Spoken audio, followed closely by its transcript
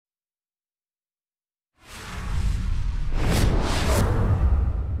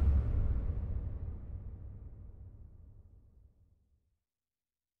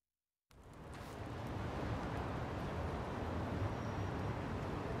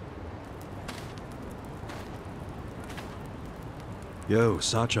Yo,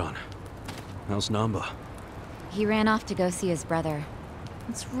 Sachan. How's Namba? He ran off to go see his brother.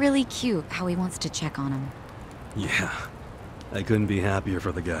 It's really cute how he wants to check on him. Yeah. I couldn't be happier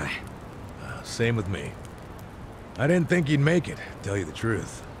for the guy. Same with me. I didn't think he'd make it, to tell you the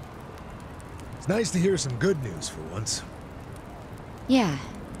truth. It's nice to hear some good news for once. Yeah.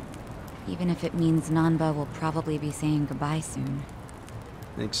 Even if it means Nanba will probably be saying goodbye soon.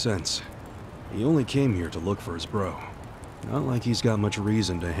 Makes sense. He only came here to look for his bro. Not like he's got much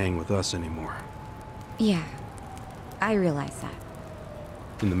reason to hang with us anymore. Yeah. I realize that.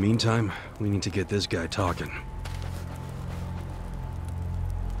 In the meantime, we need to get this guy talking.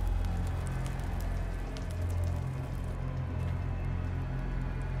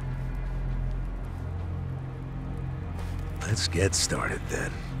 Let's get started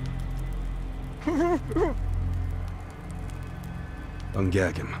then.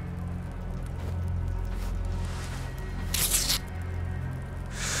 Ungag him.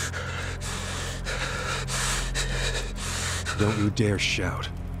 Don't you dare shout.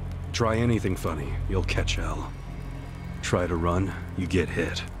 Try anything funny, you'll catch hell. Try to run, you get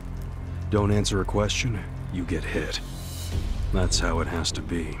hit. Don't answer a question, you get hit. That's how it has to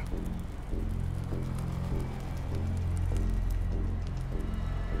be.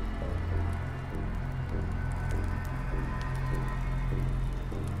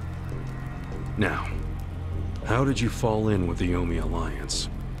 Now, how did you fall in with the Yomi Alliance?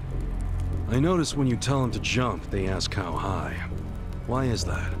 I notice when you tell them to jump, they ask how high. Why is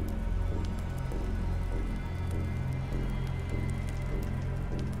that?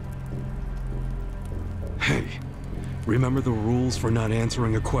 Hey, remember the rules for not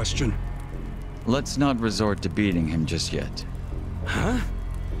answering a question? Let's not resort to beating him just yet. Huh?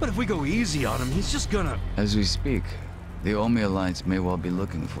 But if we go easy on him, he's just gonna... As we speak, the Omi Alliance may well be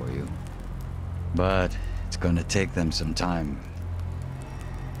looking for you. But it's gonna take them some time.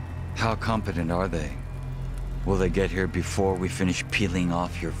 How competent are they? Will they get here before we finish peeling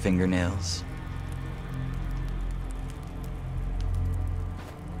off your fingernails?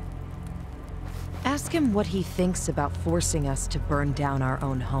 Ask him what he thinks about forcing us to burn down our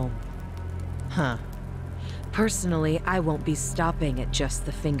own home. Huh. Personally, I won't be stopping at just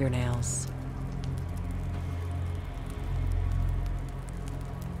the fingernails.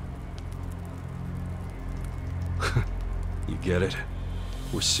 You get it?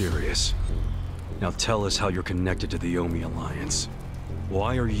 We're serious. Now tell us how you're connected to the Yomi Alliance.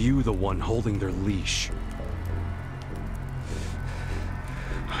 Why are you the one holding their leash?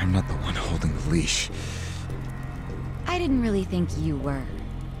 I'm not the one holding the leash. I didn't really think you were.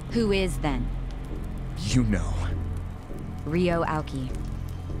 Who is then? You know. Ryo Aoki.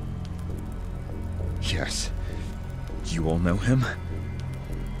 Yes. You all know him?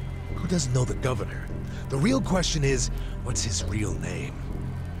 Who doesn't know the governor? The real question is, what's his real name?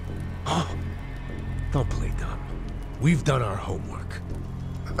 Oh, don't play dumb. We've done our homework.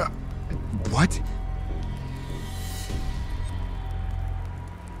 What?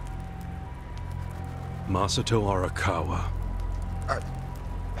 Masato Arakawa.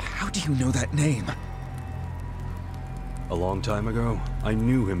 How do you know that name? A long time ago, I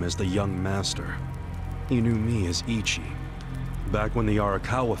knew him as the young master. He knew me as Ichi. Back when the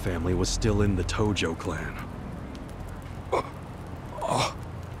Arakawa family was still in the Tojo clan.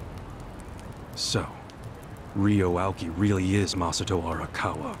 So, Ryo Aoki really is Masato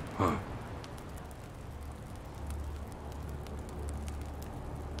Arakawa, huh?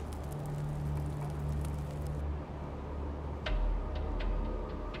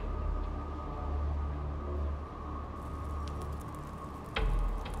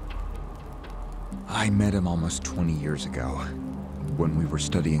 I met him almost 20 years ago, when we were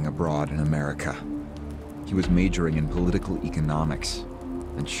studying abroad in America. He was majoring in political economics,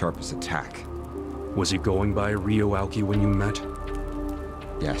 and sharp as a tack. Was he going by Ryo Aoki when you met?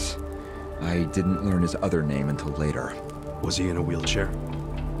 Yes. I didn't learn his other name until later. Was he in a wheelchair?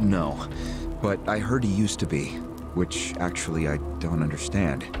 No, but I heard he used to be, which actually I don't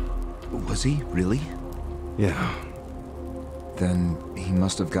understand. Was he, really? Yeah. Then he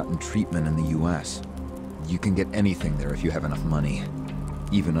must have gotten treatment in the US. You can get anything there if you have enough money,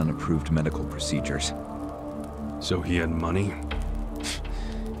 even unapproved medical procedures. So he had money?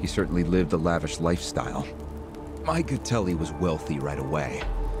 He certainly lived a lavish lifestyle. I could tell he was wealthy right away.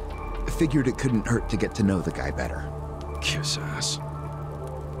 Figured it couldn't hurt to get to know the guy better. Kiss ass.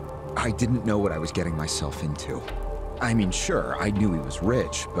 I didn't know what I was getting myself into. I mean, sure, I knew he was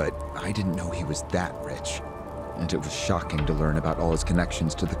rich, but I didn't know he was that rich. And it was shocking to learn about all his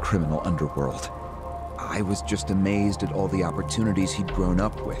connections to the criminal underworld. I was just amazed at all the opportunities he'd grown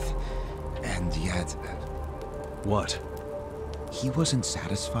up with. And yet... What? he wasn't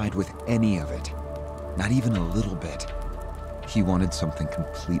satisfied with any of it. Not even a little bit. He wanted something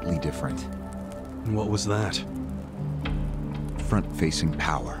completely different. What was that? Front-facing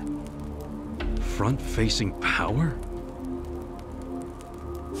power. Front-facing power?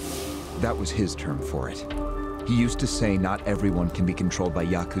 That was his term for it. He used to say not everyone can be controlled by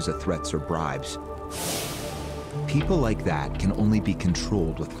Yakuza threats or bribes. People like that can only be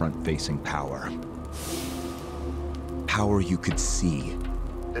controlled with front-facing power. Power you could see.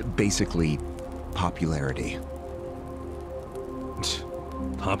 Basically, popularity.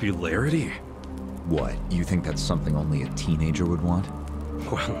 Popularity? What, you think that's something only a teenager would want?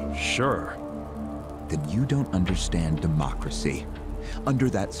 Well, sure. Then you don't understand democracy. Under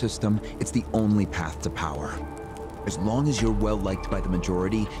that system, it's the only path to power. As long as you're well-liked by the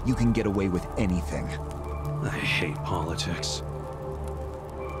majority, you can get away with anything. I hate politics.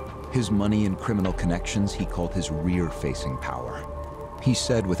 His money and criminal connections he called his rear-facing power. He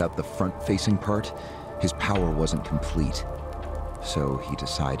said without the front-facing part, his power wasn't complete. So he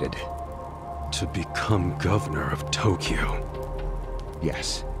decided... to become governor of Tokyo.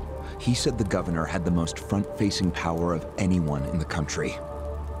 Yes. He said the governor had the most front-facing power of anyone in the country.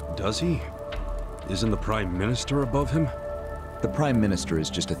 Does he? Isn't the Prime Minister above him? The Prime Minister is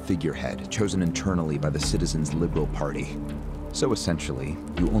just a figurehead, chosen internally by the Citizens' Liberal Party. So essentially,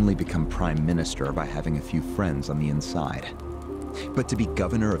 you only become Prime Minister by having a few friends on the inside. But to be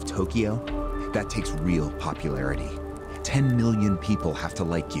governor of Tokyo, that takes real popularity. 10 million people have to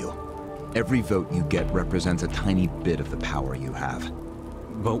like you. Every vote you get represents a tiny bit of the power you have.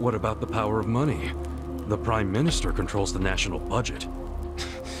 But what about the power of money? The Prime Minister controls the national budget.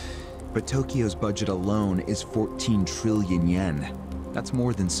 But Tokyo's budget alone is 14 trillion yen. That's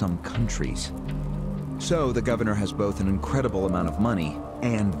more than some countries. So the governor has both an incredible amount of money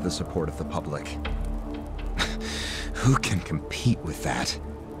and the support of the public. Who can compete with that?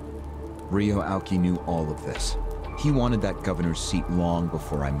 Ryo Aoki knew all of this. He wanted that governor's seat long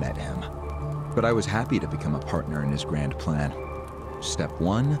before I met him. But I was happy to become a partner in his grand plan. Step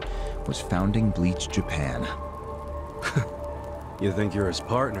 1 was founding Bleach Japan. You think you're his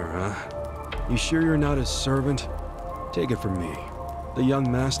partner, huh? You sure you're not his servant? Take it from me. The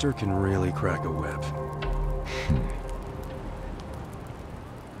young master can really crack a whip.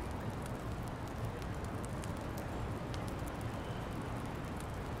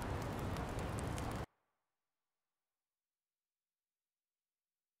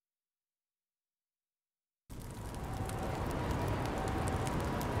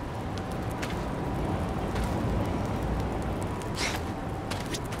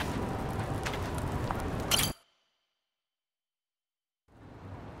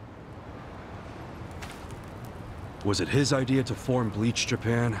 Was it his idea to form Bleach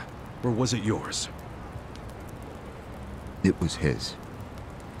Japan, or was it yours? It was his.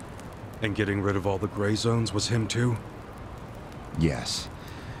 And getting rid of all the gray zones was him too? Yes.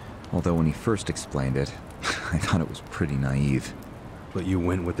 Although when he first explained it, I thought it was pretty naive. But you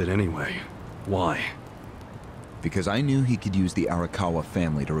went with it anyway. Why? Because I knew he could use the Arakawa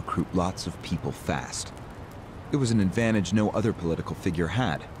family to recruit lots of people fast. It was an advantage no other political figure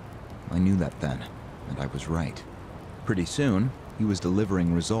had. I knew that then, and I was right. Pretty soon, he was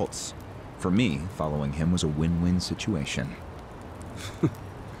delivering results. For me, following him was a win-win situation.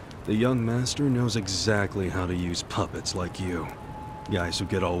 The young master knows exactly how to use puppets like you. Guys who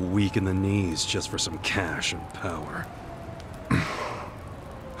get all weak in the knees just for some cash and power.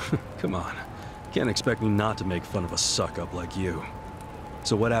 Come on. Can't expect me not to make fun of a suck-up like you.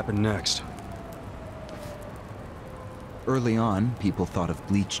 So what happened next? Early on, people thought of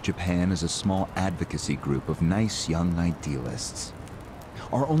Bleach Japan as a small advocacy group of nice young idealists.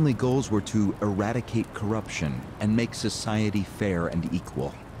 Our only goals were to eradicate corruption and make society fair and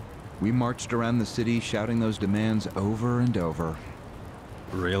equal. We marched around the city shouting those demands over and over.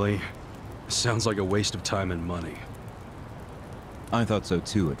 Really? Sounds like a waste of time and money. I thought so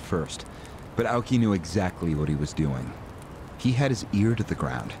too at first, but Aoki knew exactly what he was doing. He had his ear to the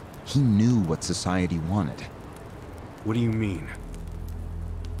ground. He knew what society wanted. What do you mean?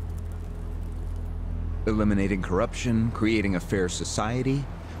 Eliminating corruption, creating a fair society,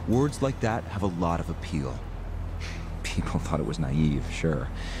 words like that have a lot of appeal. People thought it was naive, sure,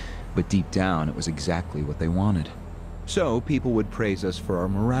 but deep down it was exactly what they wanted. So people would praise us for our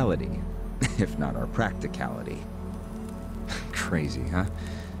morality, if not our practicality. Crazy, huh?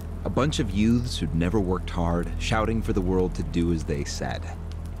 A bunch of youths who'd never worked hard, shouting for the world to do as they said.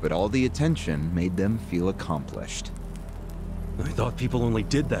 But all the attention made them feel accomplished. I thought people only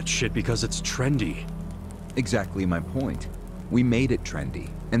did that shit because it's trendy. Exactly my point. We made it trendy,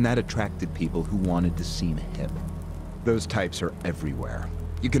 and that attracted people who wanted to seem hip. Those types are everywhere.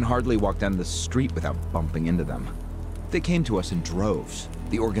 You can hardly walk down the street without bumping into them. They came to us in droves.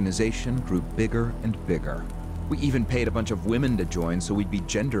 The organization grew bigger and bigger. We even paid a bunch of women to join so we'd be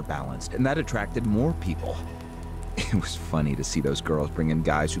gender balanced, and that attracted more people. It was funny to see those girls bring in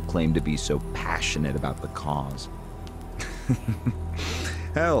guys who claimed to be so passionate about the cause.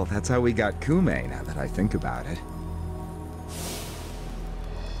 Hell, that's how we got Kume, now that I think about it.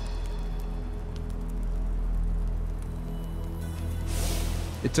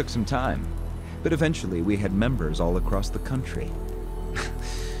 It took some time, but eventually we had members all across the country.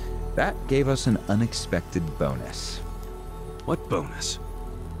 That gave us an unexpected bonus. What bonus?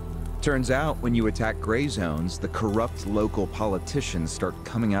 Turns out, when you attack gray zones, the corrupt local politicians start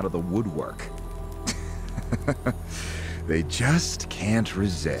coming out of the woodwork. They just can't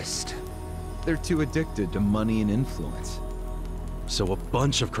resist. They're too addicted to money and influence. So a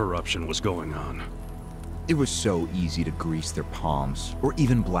bunch of corruption was going on. It was so easy to grease their palms, or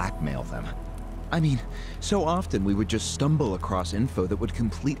even blackmail them. I mean, so often we would just stumble across info that would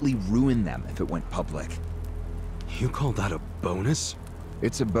completely ruin them if it went public. You call that a bonus?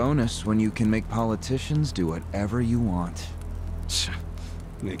 It's a bonus when you can make politicians do whatever you want.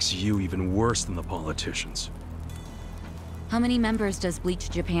 Makes you even worse than the politicians. How many members does Bleach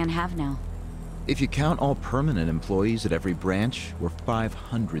Japan have now? If you count all permanent employees at every branch, we're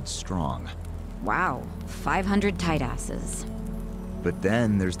 500 strong. Wow, 500 tight asses. But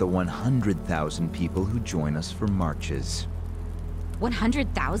then there's the 100,000 people who join us for marches.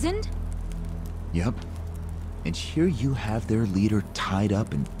 100,000? Yep. And here you have their leader tied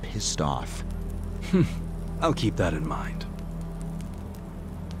up and pissed off. I'll keep that in mind.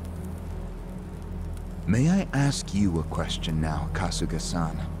 May I ask you a question now,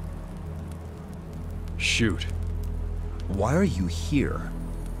 Kasuga-san? Shoot. Why are you here?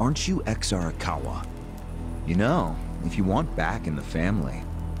 Aren't you ex-Arakawa? You know, if you want back in the family,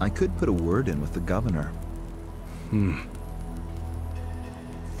 I could put a word in with the governor.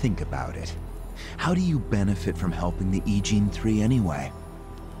 Think about it. How do you benefit from helping the Ijin 3 anyway?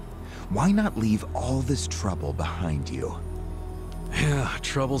 Why not leave all this trouble behind you? Yeah,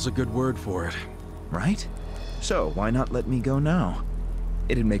 trouble's a good word for it. Right? So why not let me go now?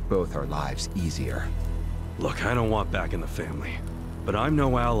 It'd make both our lives easier. Look, I don't want back in the family. But I'm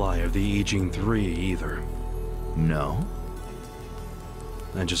no ally of the Ijin 3 either. No?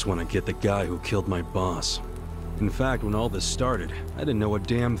 I just want to get the guy who killed my boss. In fact, when all this started, I didn't know a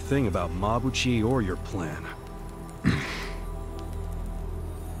damn thing about Mabuchi or your plan.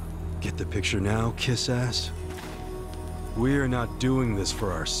 Get the picture now, kiss ass? We're not doing this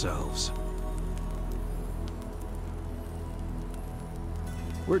for ourselves.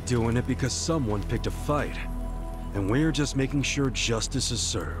 We're doing it because someone picked a fight. And we're just making sure justice is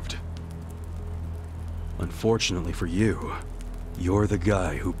served. Unfortunately for you, you're the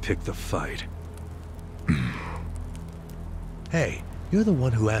guy who picked the fight. Hey, you're the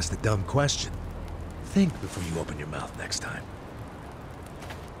one who asked the dumb question. Think before you open your mouth next time.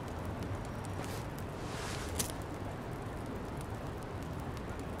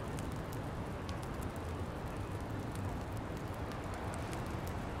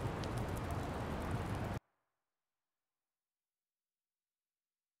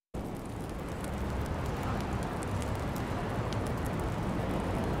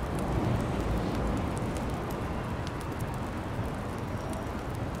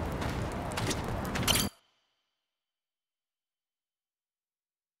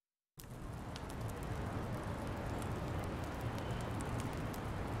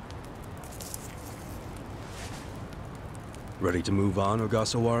 Ready to move on,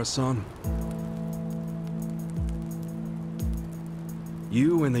 Ogasawara-san?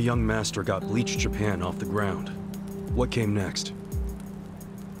 You and the young master got Bleach Japan off the ground. What came next?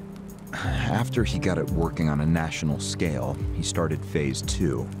 After he got it working on a national scale, he started Phase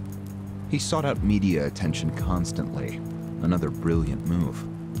 2. He sought out media attention constantly. Another brilliant move.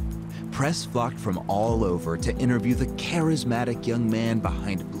 Press flocked from all over to interview the charismatic young man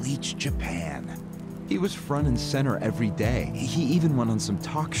behind Bleach Japan. He was front and center every day. He even went on some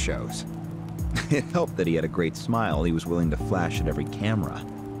talk shows. It helped that he had a great smile he was willing to flash at every camera.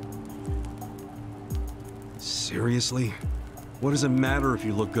 Seriously? What does it matter if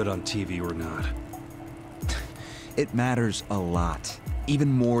you look good on TV or not? It matters a lot,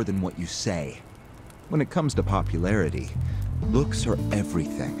 even more than what you say. When it comes to popularity, looks are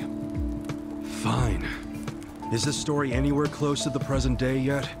everything. Fine. Is this story anywhere close to the present day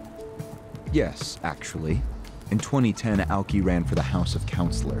yet? Yes, actually. In 2010, Aoki ran for the House of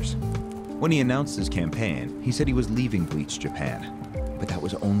Councilors. When he announced his campaign, he said he was leaving Bleach Japan. But that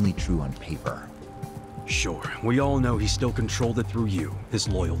was only true on paper. Sure, we all know he still controlled it through you, his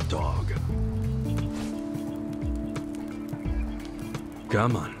loyal dog.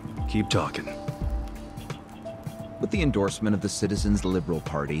 Come on, keep talking. With the endorsement of the Citizens Liberal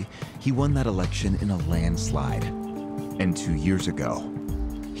Party, he won that election in a landslide. And 2 years ago,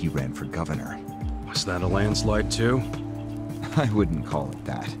 he ran for governor. Was that a landslide too? I wouldn't call it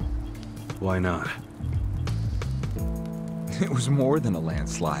that. Why not? It was more than a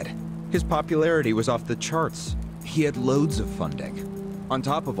landslide. His popularity was off the charts. He had loads of funding. On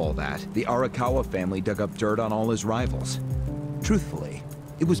top of all that, the Arakawa family dug up dirt on all his rivals. Truthfully,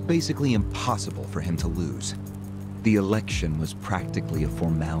 it was basically impossible for him to lose. The election was practically a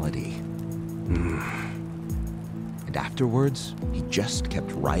formality. And afterwards, he just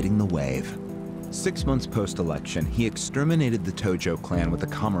kept riding the wave. 6 months post-election, he exterminated the Tojo clan with the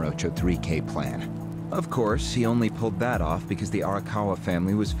Kamurocho 3K plan. Of course, he only pulled that off because the Arakawa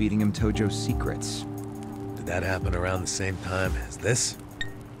family was feeding him Tojo's secrets. Did that happen around the same time as this?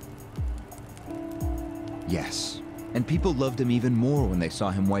 Yes. And people loved him even more when they saw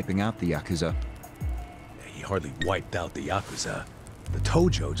him wiping out the Yakuza. He hardly wiped out the Yakuza. The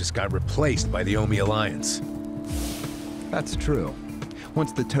Tojo just got replaced by the Omi Alliance. That's true.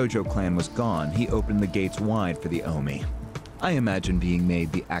 Once the Tojo clan was gone, he opened the gates wide for the Omi. I imagine being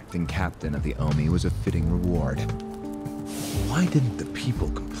made the acting captain of the Omi was a fitting reward. Why didn't the people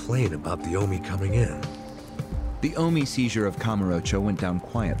complain about the Omi coming in? The Omi seizure of Kamurocho went down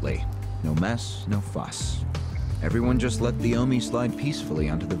quietly. No mess, no fuss. Everyone just let the Omi slide peacefully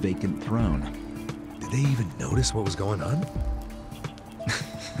onto the vacant throne. Did they even notice what was going on?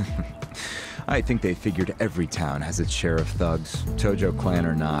 I think they figured every town has its share of thugs, Tojo clan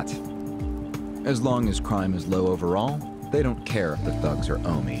or not. As long as crime is low overall, they don't care if the thugs are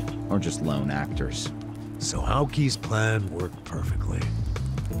Omi, or just lone actors. So Aoki's plan worked perfectly.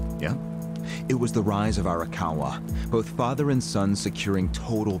 Yep. It was the rise of Arakawa, both father and son securing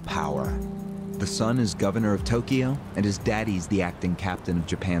total power. The son is governor of Tokyo, and his daddy's the acting captain of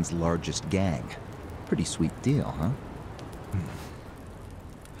Japan's largest gang. Pretty sweet deal, huh?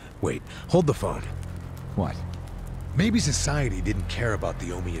 Wait, hold the phone. What? Maybe society didn't care about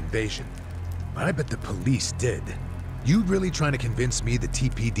the Omi invasion, but I bet the police did. You really trying to convince me the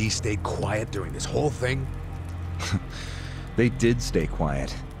TPD stayed quiet during this whole thing? They did stay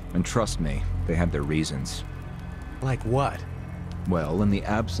quiet, and trust me, they had their reasons. Like what? Well, in the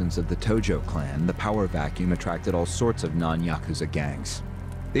absence of the Tojo clan, the power vacuum attracted all sorts of non-Yakuza gangs.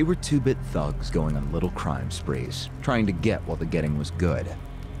 They were two-bit thugs going on little crime sprees, trying to get while the getting was good.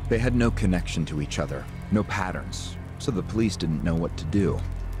 They had no connection to each other, no patterns, so the police didn't know what to do.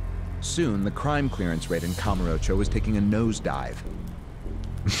 Soon, the crime clearance rate in Kamurocho was taking a nosedive.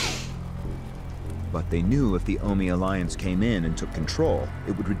 But they knew if the Omi Alliance came in and took control,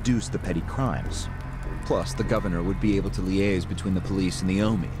 it would reduce the petty crimes. Plus, the governor would be able to liaise between the police and the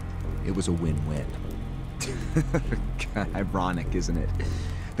Omi. It was a win-win. Ironic, isn't it?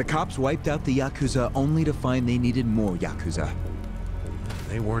 The cops wiped out the Yakuza only to find they needed more Yakuza.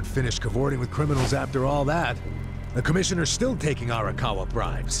 They weren't finished cavorting with criminals after all that. The commissioner's still taking Arakawa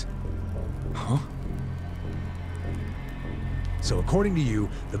bribes. Huh? So according to you,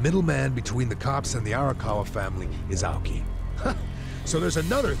 the middleman between the cops and the Arakawa family is Aoki. So there's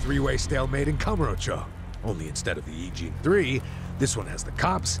another three-way stalemate in Kamurocho. Only instead of the Ijin 3, this one has the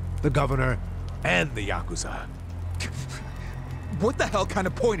cops, the governor, and the Yakuza. What the hell kind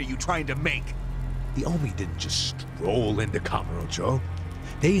of point are you trying to make? The Omi didn't just stroll into Kamurocho.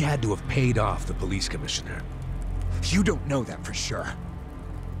 They had to have paid off the police commissioner. You don't know that for sure.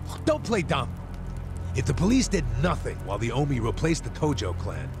 Don't play dumb. If the police did nothing while the Omi replaced the Tojo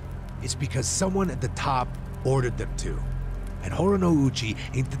clan, it's because someone at the top ordered them to. And Horonouchi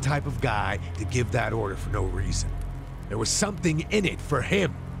ain't the type of guy to give that order for no reason. There was something in it for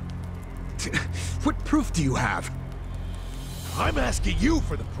him. What proof do you have? I'm asking you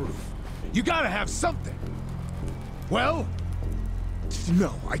for the proof. You gotta have something. Well?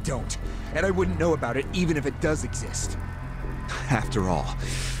 No, I don't. And I wouldn't know about it even if it does exist. After all,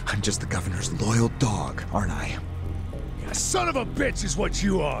 I'm just the governor's loyal dog, aren't I? You son of a bitch is what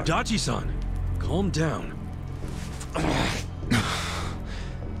you are! Dachi-san, calm down.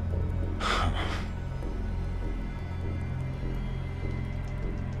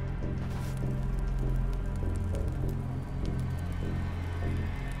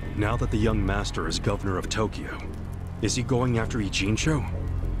 Now that the young master is governor of Tokyo, is he going after Ijincho?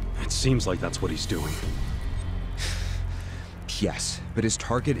 It seems like that's what he's doing. Yes, but his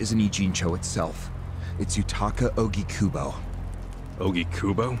target isn't Ijincho itself. It's Yutaka Ogikubo.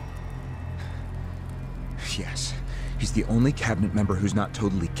 Ogikubo? Yes, he's the only cabinet member who's not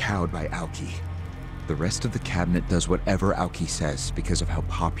totally cowed by Aoki. The rest of the cabinet does whatever Aoki says because of how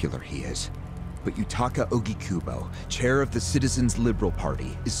popular he is. But Yutaka Ogikubo, chair of the Citizens Liberal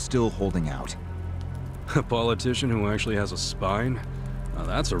Party, is still holding out. A politician who actually has a spine? Now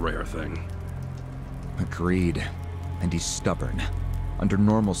that's a rare thing. Agreed. And he's stubborn. Under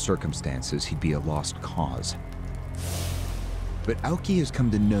normal circumstances, he'd be a lost cause. But Aoki has come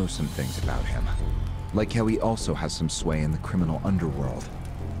to know some things about him. Like how he also has some sway in the criminal underworld.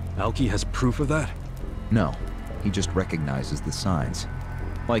 Aoki has proof of that? No, he just recognizes the signs.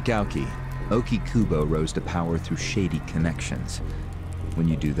 Like Aoki, Ogikubo rose to power through shady connections. When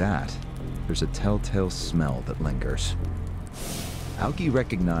you do that, there's a telltale smell that lingers. Aoki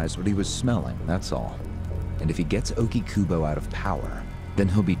recognized what he was smelling, that's all. And if he gets Ogikubo out of power, then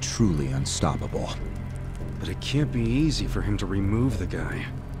he'll be truly unstoppable. But it can't be easy for him to remove the guy.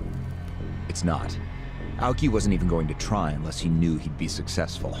 It's not. Aoki wasn't even going to try unless he knew he'd be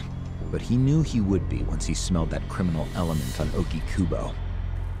successful. But he knew he would be once he smelled that criminal element on Ogikubo.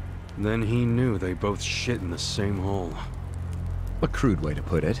 Then he knew they both shit in the same hole. A crude way to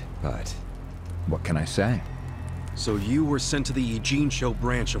put it, but what can I say? So you were sent to the Ijincho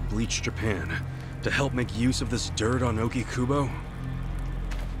branch of Bleach Japan to help make use of this dirt on Ogikubo?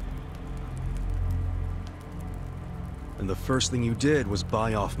 And the first thing you did was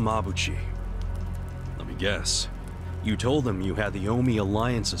buy off Mabuchi. Let me guess. You told him you had the Omi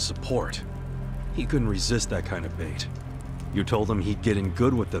Alliance's support. He couldn't resist that kind of bait. You told him he'd get in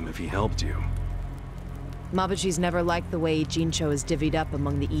good with them if he helped you. Mabuchi's never liked the way Ijincho is divvied up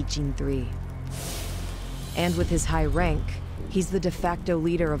among the Ijin Three. And with his high rank, he's the de facto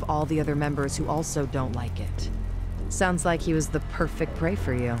leader of all the other members who also don't like it. Sounds like he was the perfect prey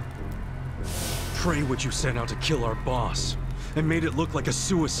for you. Prey what you sent out to kill our boss, and made it look like a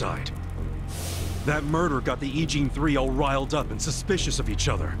suicide. That murder got the Ijin Three all riled up and suspicious of each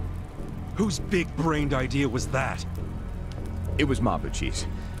other. Whose big-brained idea was that? It was Mabuchi's.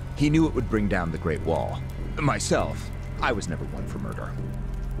 He knew it would bring down the Great Wall. Myself, I was never one for murder.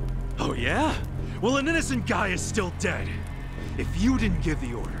 Oh yeah? Well, an innocent guy is still dead. If you didn't give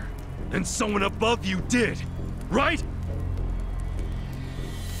the order, then someone above you did, right?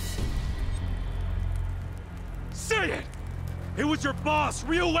 Say it! It was your boss,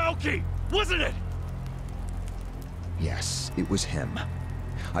 Ryu Aoki, wasn't it? Yes, it was him.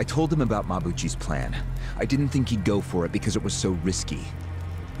 I told him about Mabuchi's plan. I didn't think he'd go for it because it was so risky.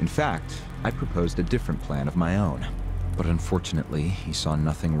 In fact, I proposed a different plan of my own. But unfortunately, he saw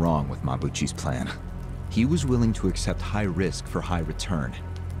nothing wrong with Mabuchi's plan. He was willing to accept high risk for high return,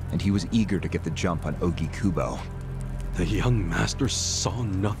 and he was eager to get the jump on Ogikubo. The young master saw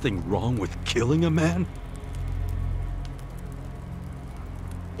nothing wrong with killing a man?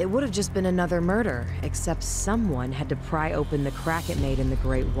 It would have just been another murder, except someone had to pry open the crack it made in the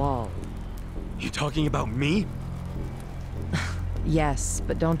Great Wall. You talking about me? Yes,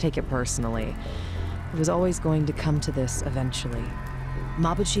 but don't take it personally. It was always going to come to this eventually.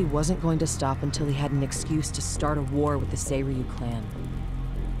 Mabuchi wasn't going to stop until he had an excuse to start a war with the Seiryu clan.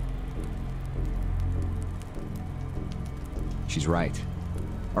 She's right.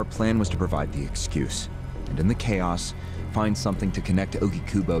 Our plan was to provide the excuse, and in the chaos, find something to connect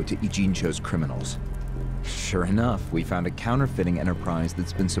Ogikubo to Ijincho's criminals. Sure enough, we found a counterfeiting enterprise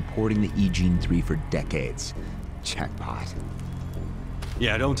that's been supporting the Ijin Three for decades. Jackpot.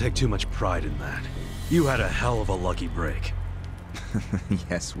 Yeah, don't take too much pride in that. You had a hell of a lucky break.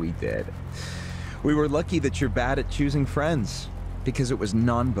 Yes, we did. We were lucky that you're bad at choosing friends, because it was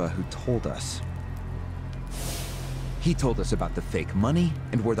Nanba who told us. He told us about the fake money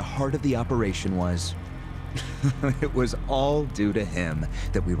and where the heart of the operation was. It was all due to him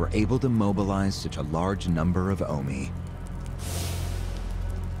that we were able to mobilize such a large number of Omi.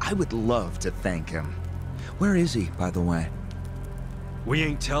 I would love to thank him. Where is he, by the way? We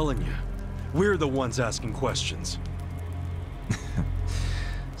ain't telling you. We're the ones asking questions.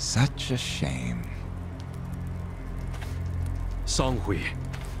 Such a shame. Songhui,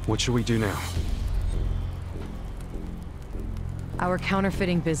 what should we do now? Our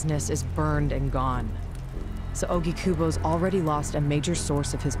counterfeiting business is burned and gone. So Ogikubo's already lost a major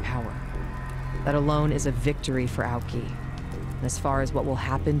source of his power. That alone is a victory for Aoki. And as far as what will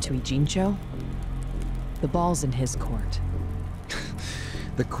happen to Ijincho, the ball's in his court.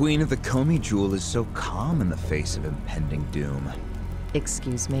 The Queen of the Komi Jewel is so calm in the face of impending doom.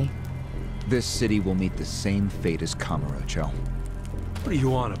 Excuse me? This city will meet the same fate as Kamurocho. What are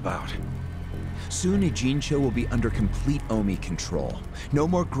you on about? Soon Ijincho will be under complete Omi control. No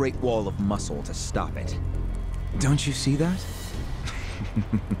more Great Wall of Muscle to stop it. Don't you see that?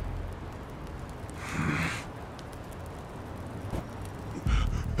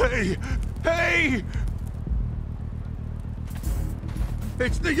 Hey! Hey!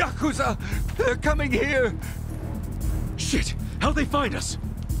 It's the Yakuza! They're coming here! Shit! How'd they find us?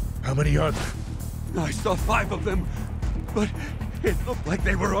 How many are there? I saw 5 of them, but it looked like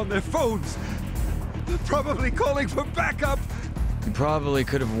they were on their phones. They're probably calling for backup! You probably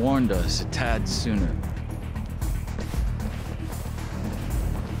could have warned us a tad sooner.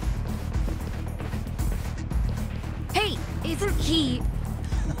 Hey, isn't he...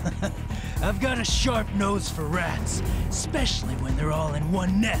 I've got a sharp nose for rats, especially when they're all in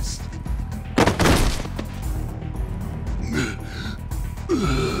one nest.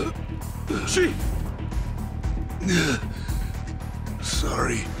 Chief!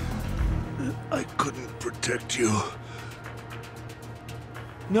 Sorry. I couldn't protect you.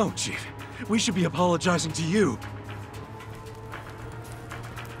 No, Chief. We should be apologizing to you.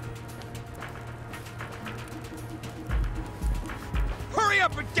 Hurry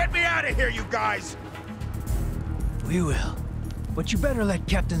up and get me out of here, you guys! We will. But you better let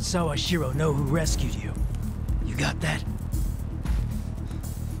Captain Sawashiro know who rescued you. You got that?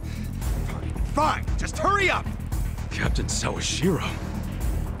 Fine, just hurry up! Captain Sawashiro.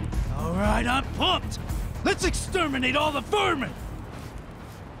 All right, I'm pumped. Let's exterminate all the vermin!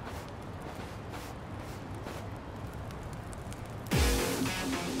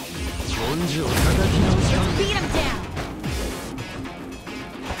 Just beat him down!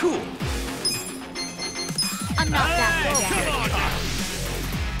 Cool. I'm not that Hey, bad. come on now.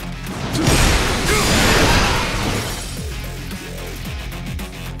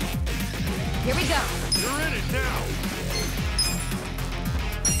 Here we go. You're in it now.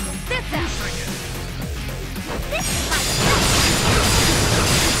 This out. This is my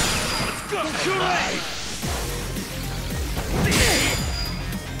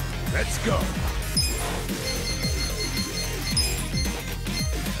Let's go.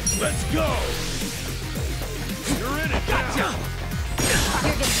 Let's go. You're in it now. You're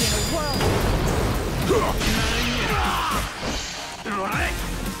gonna be in a whirl.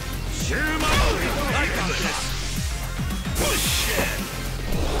 I got this. Bullshit.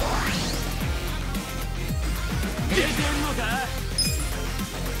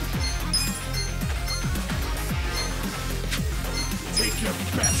 Take your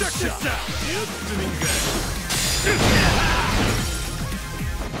best Check shot. this out. It's doing good.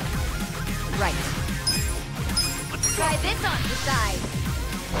 Right. Try this on the side.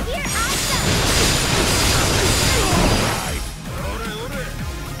 Here I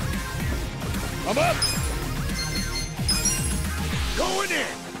I'm up. Going in.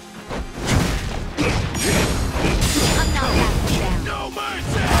 I'm not backing down. No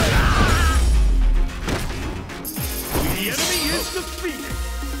mercy. The enemy is defeated.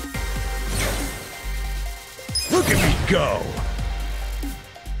 Look at me go.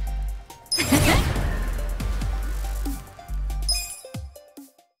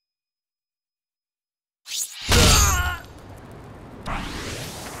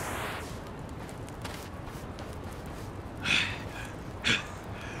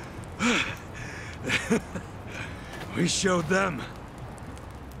 We showed them.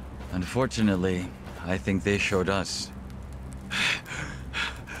 Unfortunately, I think they showed us.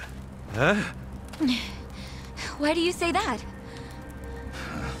 Huh? Why do you say that?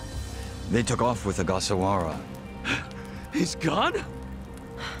 They took off with Ogasawara. He's gone?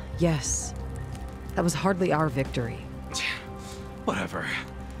 Yes. That was hardly our victory. Whatever.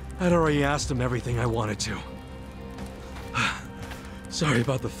 I'd already asked him everything I wanted to. Sorry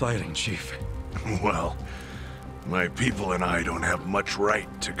about the fighting, Chief. Well, my people and I don't have much right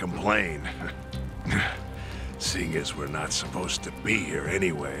to complain. Seeing as we're not supposed to be here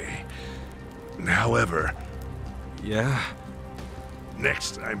anyway. However, Yeah?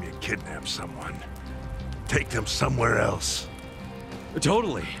 next time you kidnap someone, take them somewhere else.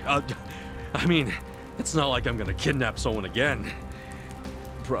 Totally. I mean, it's not like I'm gonna kidnap someone again.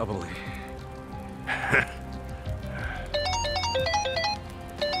 Probably.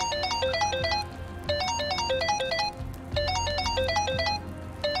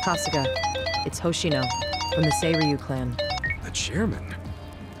 Kasuga, it's Hoshino, from the Seiryu clan. The chairman?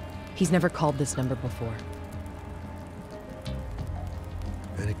 He's never called this number before.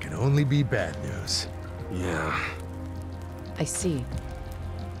 Then it can only be bad news. Yeah. I see.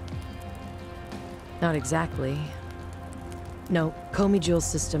 Not exactly. No, Komi Jewel's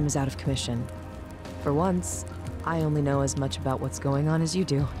system is out of commission. For once, I only know as much about what's going on as you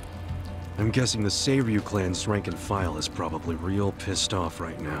do. I'm guessing the Seiryu clan's rank and file is probably real pissed off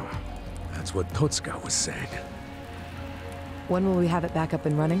right now. That's what Totsuka was saying. When will we have it back up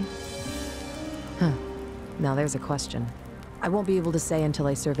and running? Huh. Now there's a question. I won't be able to say until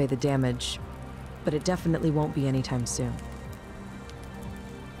I survey the damage, but it definitely won't be anytime soon.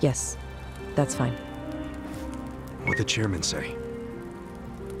 Yes, that's fine. What'd the chairman say?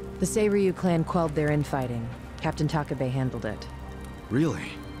 The Seiryu clan quelled their infighting. Captain Takabe handled it.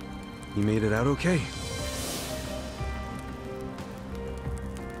 Really? He made it out okay?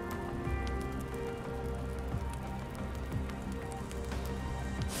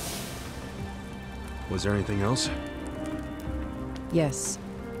 Was there anything else? Yes.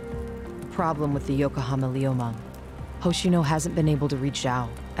 A problem with the Yokohama Liumang. Hoshino hasn't been able to reach Zhao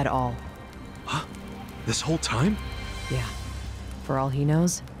at all. Huh? This whole time? Yeah. For all he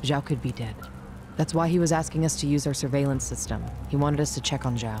knows, Zhao could be dead. That's why he was asking us to use our surveillance system. He wanted us to check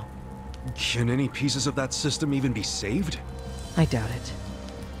on Zhao. Can any pieces of that system even be saved? I doubt it.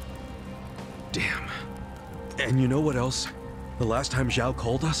 Damn. And you know what else? The last time Zhao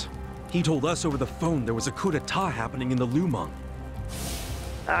called us, he told us over the phone there was a coup d'etat happening in the Liumang.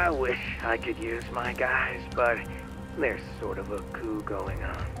 I wish I could use my guys, but there's sort of a coup going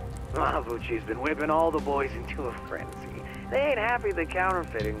on. Mabuchi's been whipping all the boys into a frenzy. They ain't happy the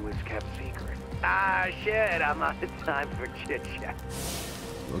counterfeiting was kept secret. Ah, shit, I'm out of time for chit-chat.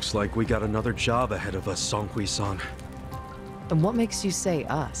 Looks like we got another job ahead of us, Songhui-san. And what makes you say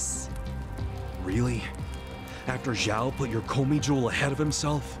us? Really? After Zhao put your Komi jewel ahead of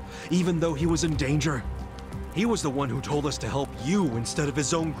himself, even though he was in danger? He was the one who told us to help you instead of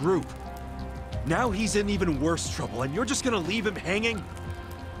his own group. Now he's in even worse trouble, and you're just gonna leave him hanging?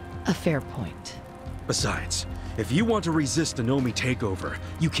 A fair point. Besides, if you want to resist a Nomi takeover,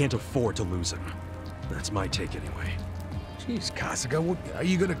 you can't afford to lose him. That's my take anyway. Jeez, Kasuga, are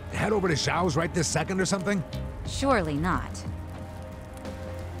you gonna head over to Zhao's right this second or something? Surely not.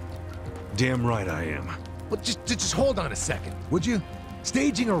 Damn right I am. Well, just hold on a second, would you?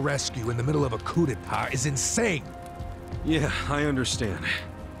 Staging a rescue in the middle of a coup d'etat is insane. Yeah, I understand.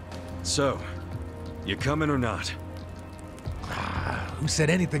 So, you coming or not? Who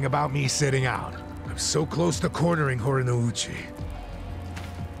said anything about me sitting out? I'm so close to cornering Horinouchi.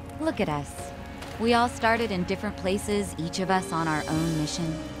 Look at us. We all started in different places, each of us on our own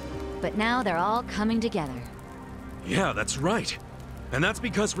mission. But now they're all coming together. Yeah, that's right. And that's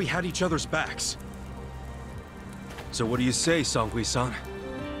because we had each other's backs. So what do you say, Songhui-san?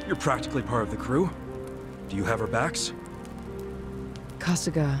 You're practically part of the crew. Do you have our backs?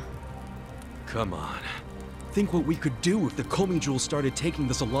 Kasuga. Come on. Think what we could do if the Komi Jewel started taking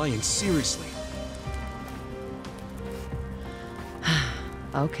this alliance seriously.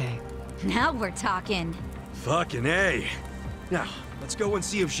 Okay. Now we're talking. Fucking A. Now, let's go and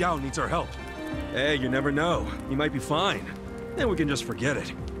see if Zhao needs our help. Hey, you never know. He might be fine. Then we can just forget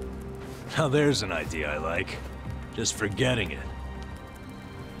it. Now there's an idea I like. Just forgetting it.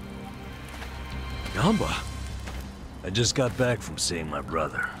 Namba. I just got back from seeing my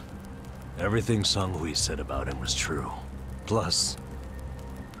brother. Everything Songhui said about him was true. Plus,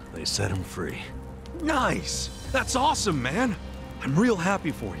 they set him free. Nice! That's awesome, man! I'm real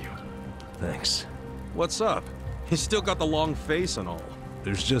happy for you. Thanks. What's up? You still got the long face and all.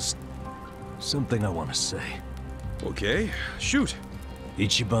 There's just something I want to say. Okay, shoot.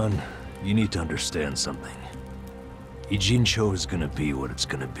 Ichiban, you need to understand something. Ijincho is gonna be what it's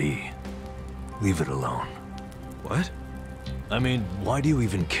gonna be. Leave it alone. What? I mean, why do you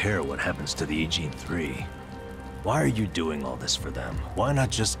even care what happens to the Ijin 3? Why are you doing all this for them? Why not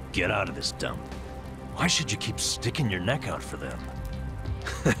just get out of this dump? Why should you keep sticking your neck out for them?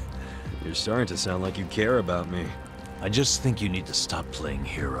 You're starting to sound like you care about me. I just think you need to stop playing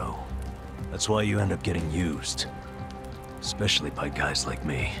hero. That's why you end up getting used. Especially by guys like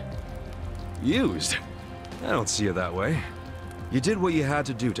me. Used? I don't see it that way. You did what you had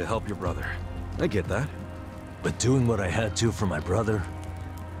to do to help your brother. I get that. But doing what I had to for my brother,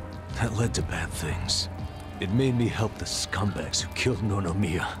 that led to bad things. It made me help the scumbags who killed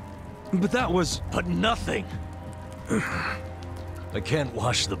Nonomiya. But that was... But nothing! I can't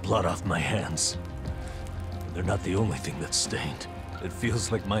wash the blood off my hands. They're not the only thing that's stained. It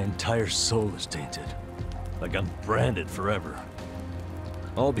feels like my entire soul is tainted. Like I'm branded forever.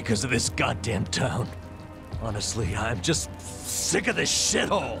 All because of this goddamn town. Honestly, I'm just sick of this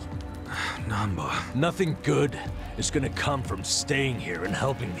shithole! Namba... Nothing good is gonna come from staying here and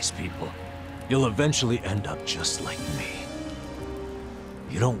helping these people. You'll eventually end up just like me.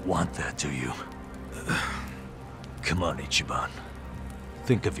 You don't want that, do you? Come on, Ichiban.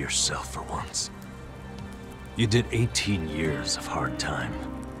 Think of yourself for once. You did 18 years of hard time.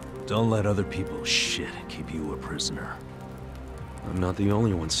 Don't let other people's shit keep you a prisoner. I'm not the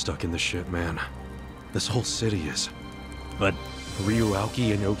only one stuck in the shit, man. This whole city is. But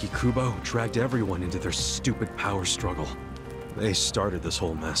Ryuauki and Okikubo dragged everyone into their stupid power struggle. They started this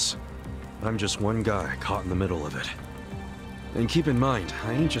whole mess. I'm just one guy caught in the middle of it. And keep in mind,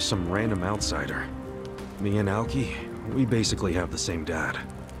 I ain't just some random outsider. Me and Aoki, we basically have the same dad.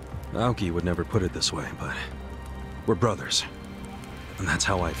 Aoki would never put it this way, but we're brothers. And that's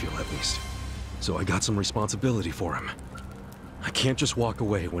how I feel, at least. So I got some responsibility for him. I can't just walk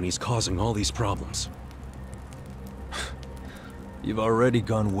away when he's causing all these problems. You've already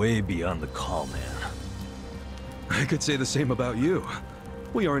gone way beyond the call, man. I could say the same about you.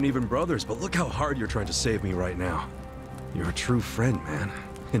 We aren't even brothers, but look how hard you're trying to save me right now. You're a true friend, man.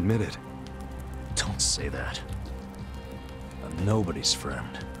 Admit it. Don't say that. I'm nobody's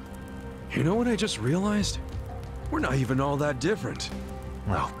friend. You know what I just realized? We're not even all that different.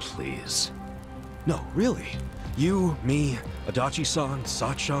 Oh, please. No, really. You, me, Adachi-san,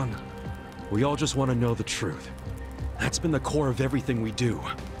 Sachan, we all just want to know the truth. That's been the core of everything we do.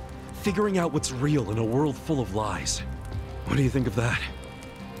 Figuring out what's real in a world full of lies. What do you think of that?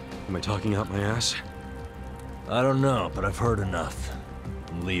 Am I talking out my ass? I don't know, but I've heard enough.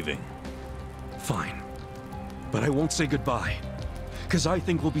 I'm leaving. Fine. But I won't say goodbye. Because I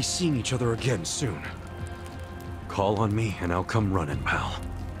think we'll be seeing each other again soon. Call on me and I'll come running, pal.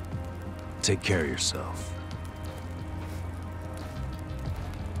 Take care of yourself.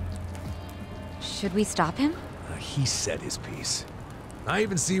 Should we stop him? He said his piece. I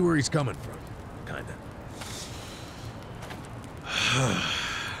even see where he's coming from. Kinda.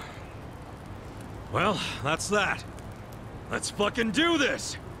 Well, that's that. Let's fucking do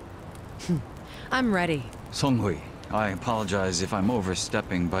this! I'm ready. Songhui, I apologize if I'm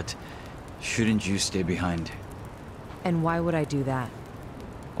overstepping, but shouldn't you stay behind? And why would I do that?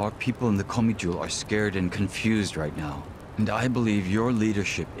 Our people in the Komijul are scared and confused right now. And I believe your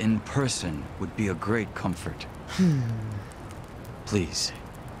leadership in person would be a great comfort. Please,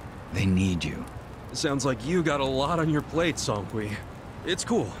 they need you. Sounds like you got a lot on your plate, Songhui. It's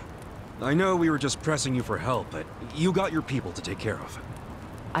cool. I know we were just pressing you for help, but you got your people to take care of.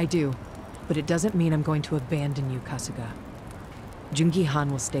 I do, but it doesn't mean I'm going to abandon you, Kasuga. Jungi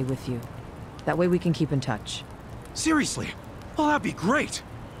Han will stay with you. That way we can keep in touch. Seriously? Oh, that'd be great!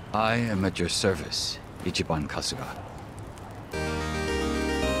 I am at your service, Ichiban Kasuga.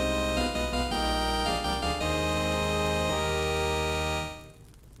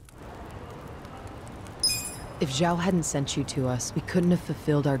 If Zhao hadn't sent you to us, we couldn't have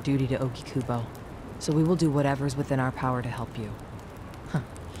fulfilled our duty to Ogikubo. So we will do whatever's within our power to help you.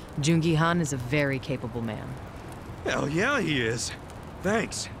 Jungi Han is a very capable man. Hell yeah, he is.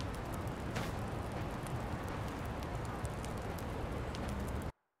 Thanks.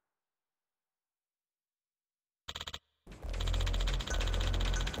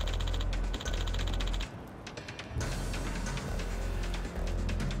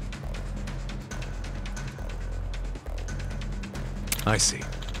 I see.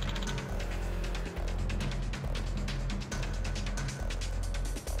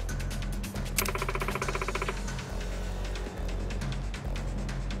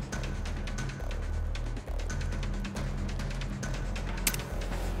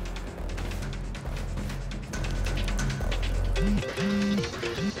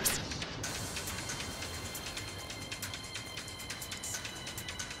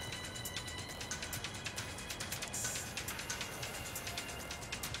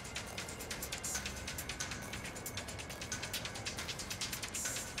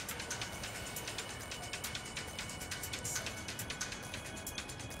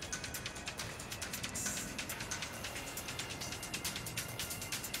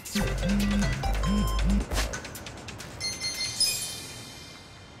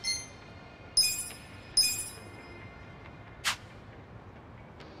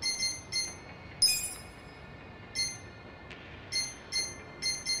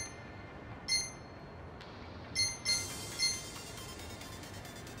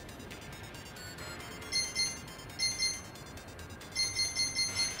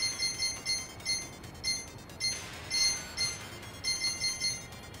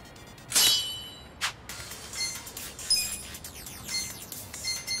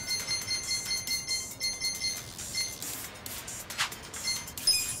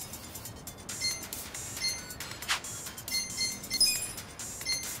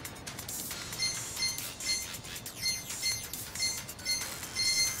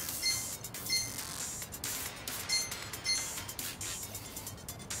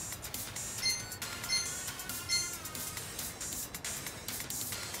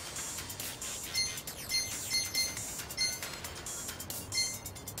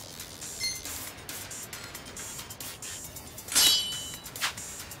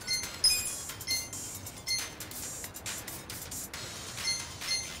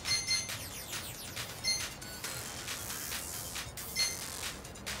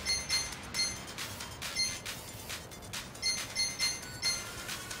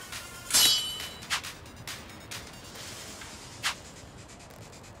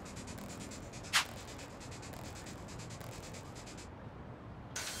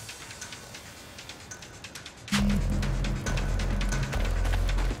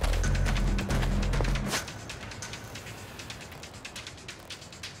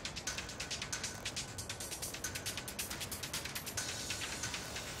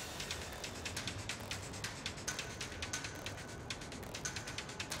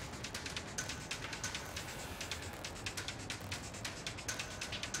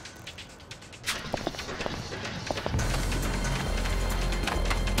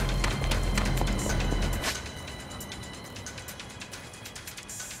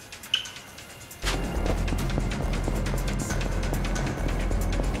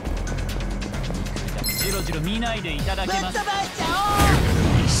 じろじろ見ないでいただけます。 Be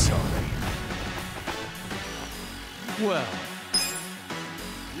sorry. Well,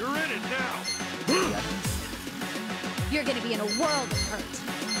 You're in it now. You're gonna be in a world of hurt.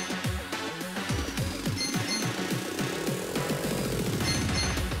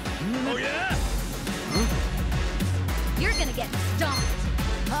 Oh yeah? You're gonna get stomped.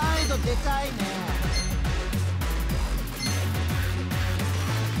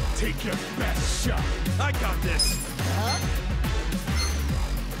 Take your best shot. I got this.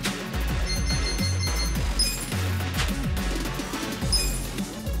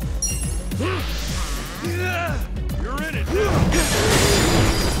 You're in it now.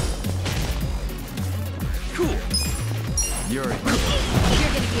 Cool. You're in.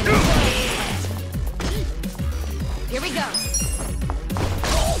 You're gonna be in a world of hurt. Here we go.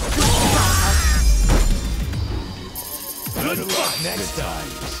 Good luck next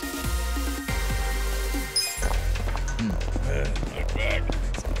time. My back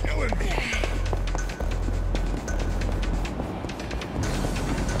is killing me.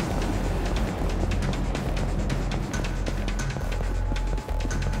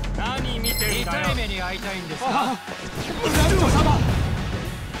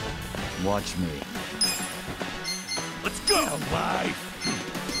 Watch me. Let's go. Alive.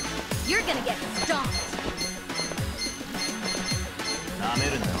 You're gonna get stomped. なめ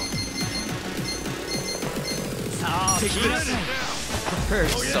るなよ。さあ、来なさい。 Prepare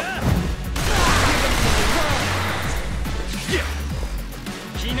Oh yourself. yeah?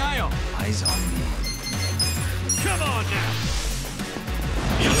 来なよ。 Eyes on me. Come on now.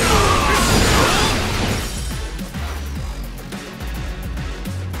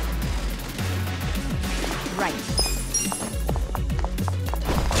 Right.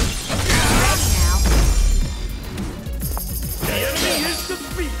 Ready now. The enemy is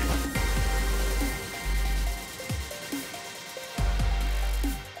defeated.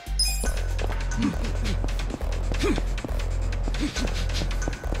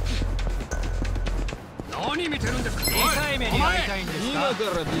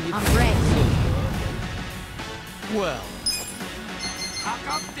 I'm ready. well.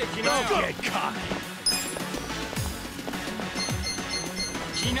 Let's get cocky.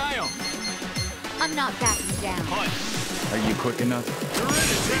 I'm not backing down. Are you quick enough? You're in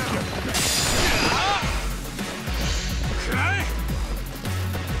it. Take your best shot. Okay.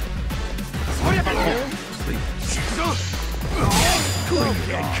 Please.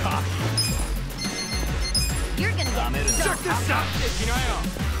 Get cocky. You're gonna get Check this out.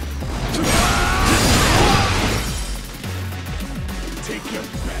 Take your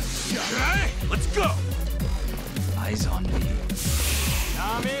best shot. Okay. Let's go. Eyes on me.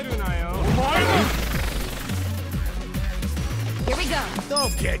 Here we go.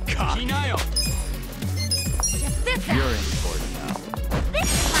 Don't get cocky. Check this out. You're in for it now. This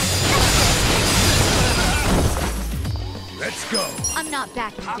is my Let's go. I'm not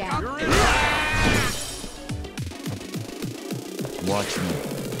backing down. You're in it. Watch me.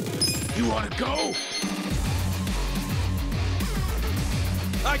 You wanna go?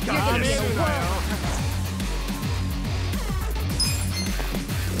 I You're got gonna be in this. a world of hurt.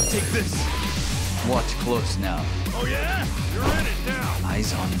 Take this. Watch close now. Oh yeah? You're in it now.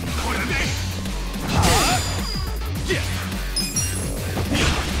 Eyes on me. Yeah.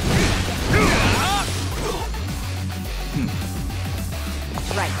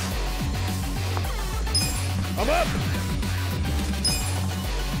 Right. I'm up.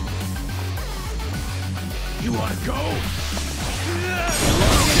 You wanna go?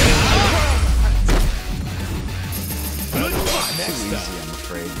 Good luck Too next easy, time. I'm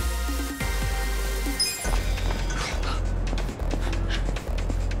afraid.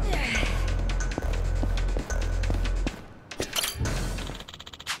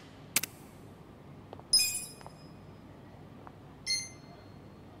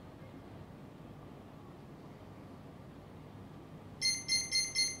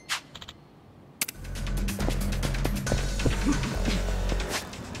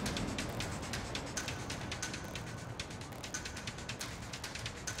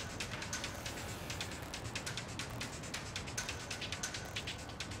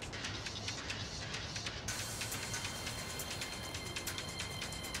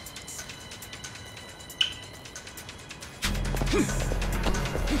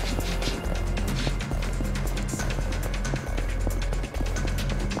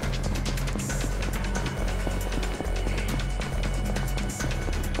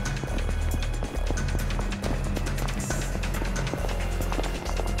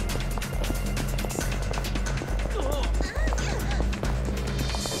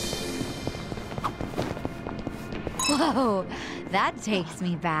 Whoa, that takes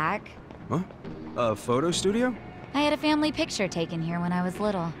me back. Huh? A photo studio? I had a family picture taken here when I was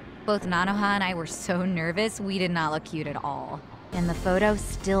little. Both Nanoha and I were so nervous, we did not look cute at all. And the photo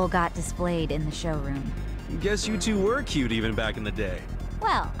still got displayed in the showroom. Guess you two were cute even back in the day.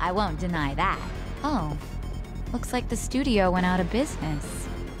 Well, I won't deny that. Oh, looks like the studio went out of business.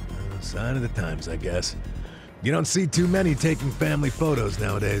 Sign of the times, I guess. You don't see too many taking family photos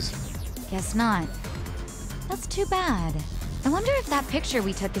nowadays. Guess not. That's too bad. I wonder if that picture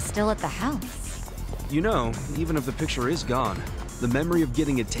we took is still at the house. You know, even if the picture is gone, the memory of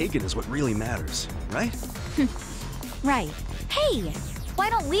getting it taken is what really matters, right? Right. Hey, why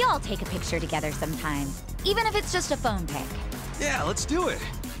don't we all take a picture together sometime? Even if it's just a phone pic. Yeah, let's do it.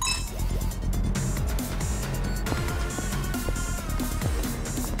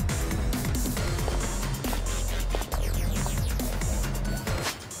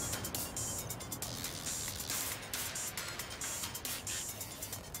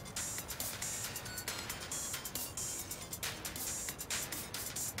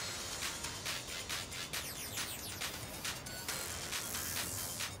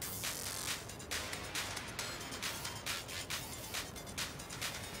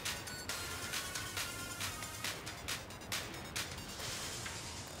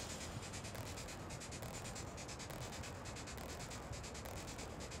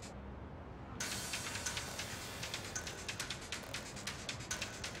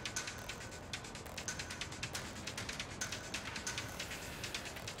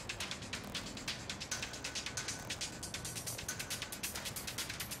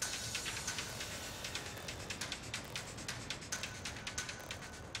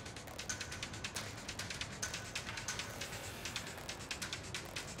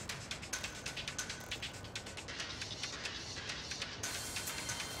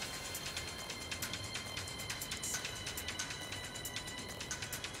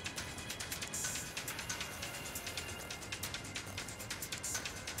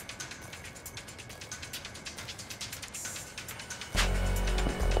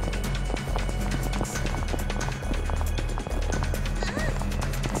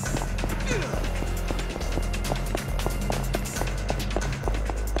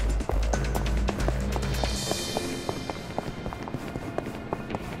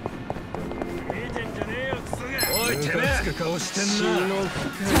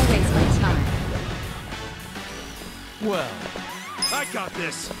 Don't waste my time. Well, I got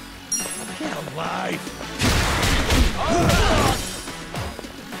this. Get alive.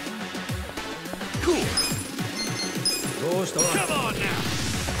 Cool. Come on now.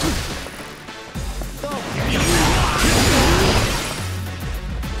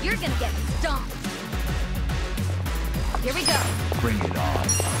 You're gonna get stomped. Here we go. Bring it on.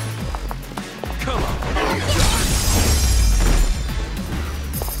 Come on.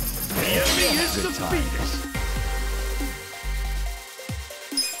 The enemy is defeated.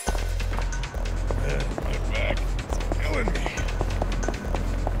 My back is killing me.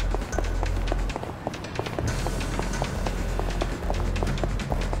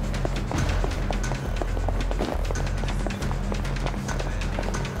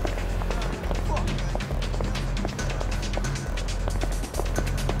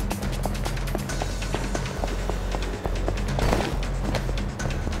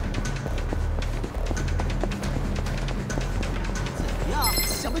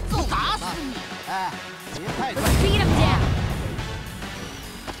 Let's beat him down.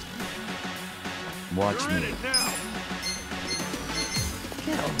 Watch You're in me. it now.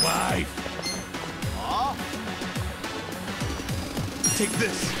 Get alive. Take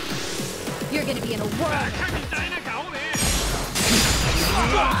this. You're gonna be in a whirl.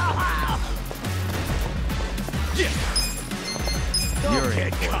 You're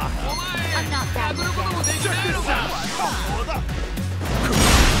in for it. I'm not bad.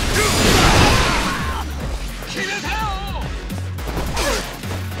 Check this out.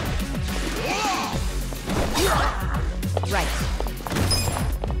 Right.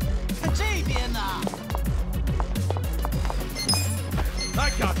 I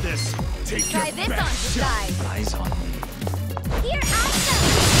got this. Take Try your this best on shot. side. Eyes on me. Here, awesome.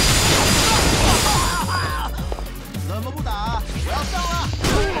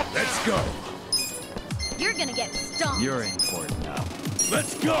 Let's go. You're gonna get stomped. You're in for it now.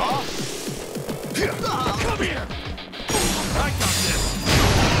 Let's go. Come here. I got this.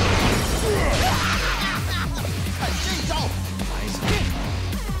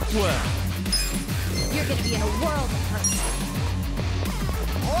 Well, You're gonna be in a world of hurt.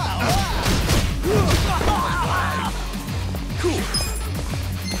 cool.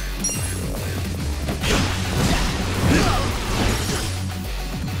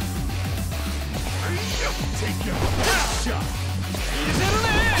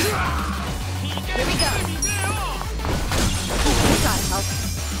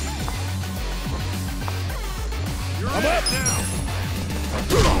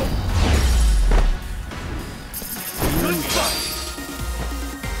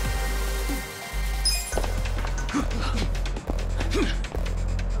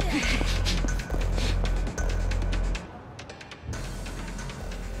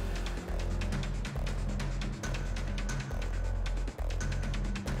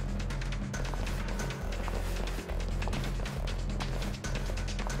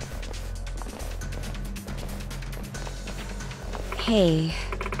 Hey.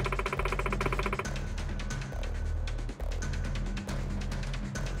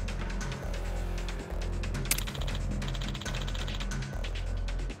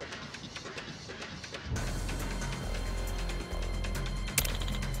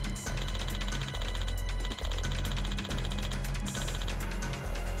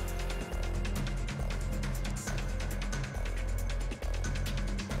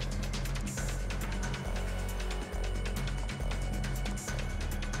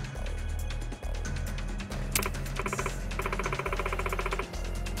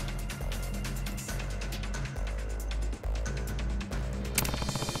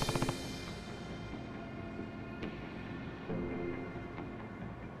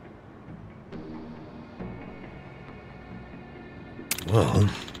 Well...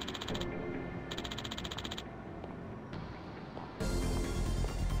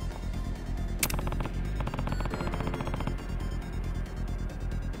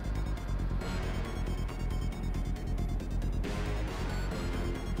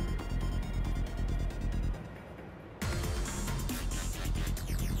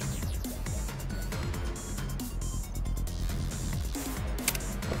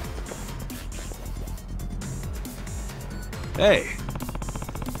 Hey!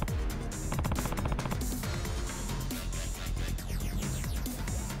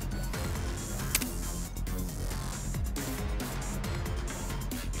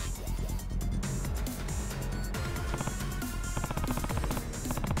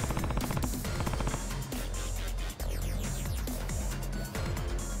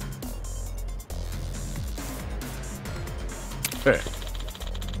 Hey.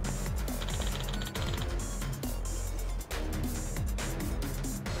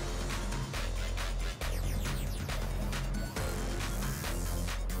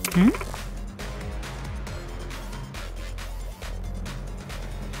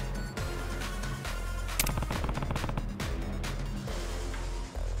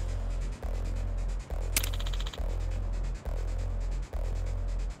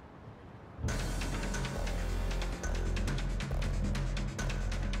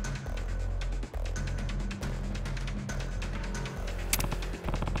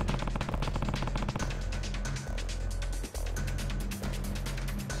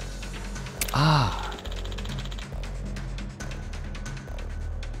 Ah.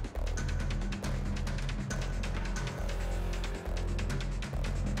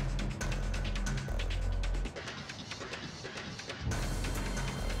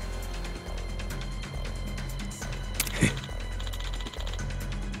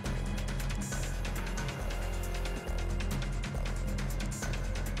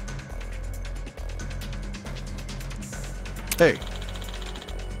 Hey.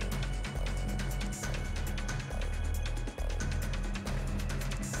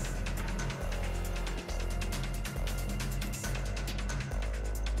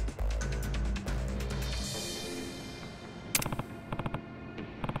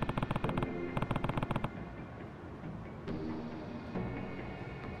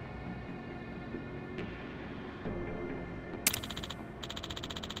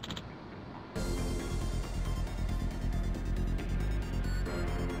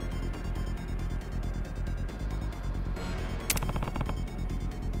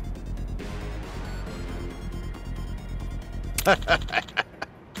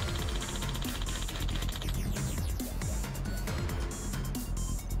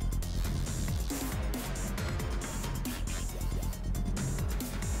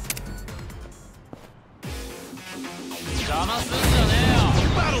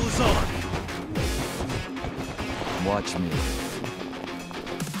 Battle is on! Watch me.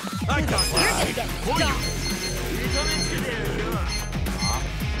 I got You're that! gonna get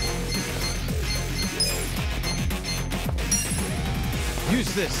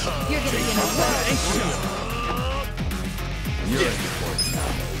Use this. You're gonna be in a You're important now.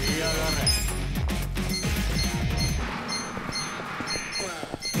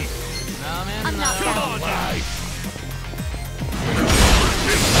 I'm not bad.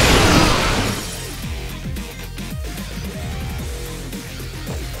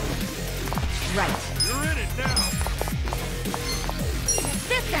 Right. You're in it now!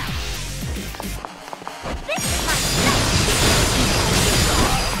 This out! This is my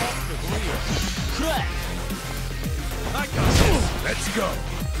I got this! Let's go!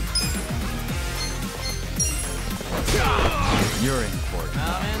 You're important.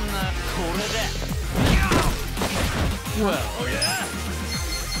 Well, oh yeah?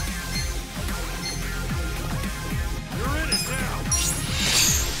 You're in it now!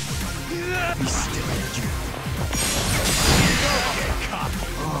 Be still, you.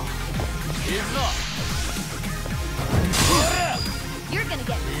 It's up. You're gonna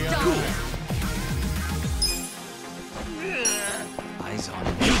get stoned. Eyes on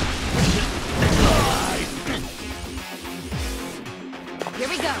me. Here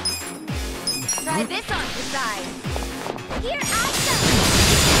we go. Try this on the side. Here I come.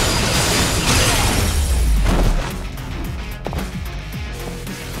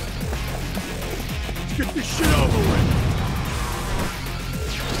 Let's get this shit over with.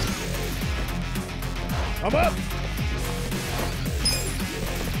 I'm up.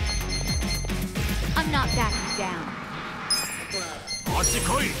 I'm not backing down.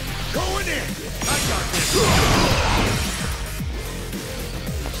 Going in. I got this.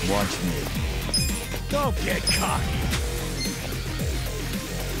 Watch me. Don't get cocky.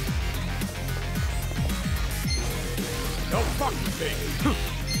 No fucking thing.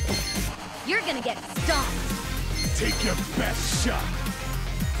 You're gonna get stomped. Take your best shot.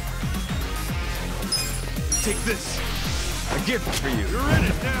 Take this. A gift for you. You're in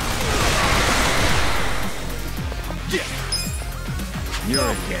it now. Yeah. You're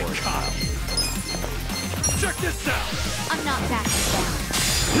Don't in get for it. cocky. Check this out. I'm not backing down.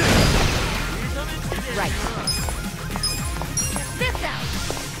 Right. This out.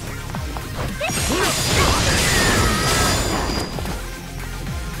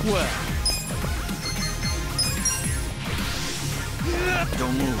 Well.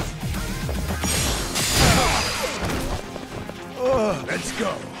 Don't move. Let's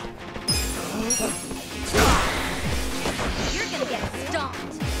go. You're gonna get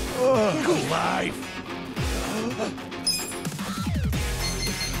stomped. Alive.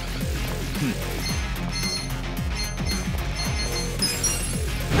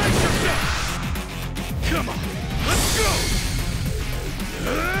 Come on, let's go.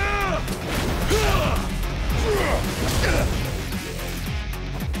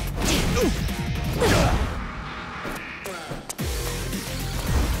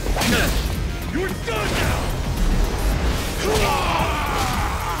 You're done now.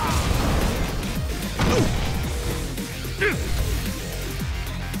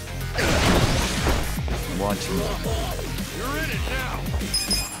 Watch me. You're in it now.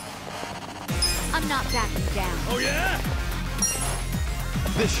 I'm not backing down. Oh yeah?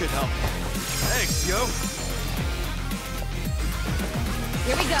 This should help. Thanks, yo.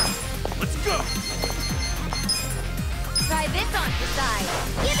 Here we go. Let's go. Try this on the side.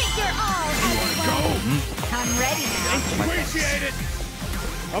 Give it your all, everyone. I'm ready now. Appreciate it.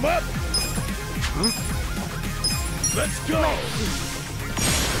 I'm up. Let's go.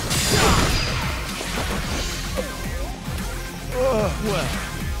 Well.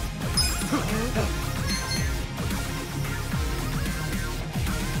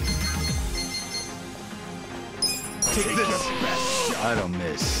 Take this. Best shot. I don't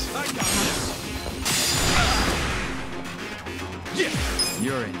miss. I got this. Yeah.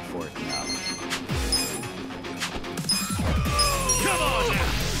 You're in for it now. Come on now.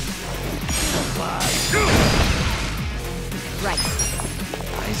 Right.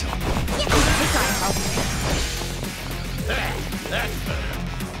 Eyes on me. This on help. That's better.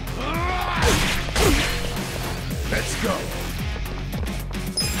 Let's go.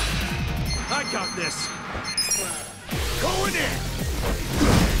 I got this. Going in.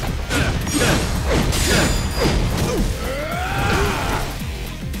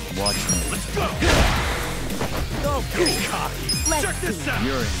 Watch me. Let's go. Don't get cocky. Let's Check this out.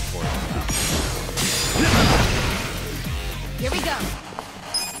 You're in for it now. Here we go.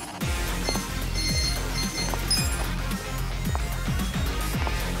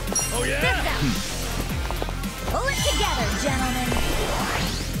 Oh This yeah. out. Pull it together, gentlemen.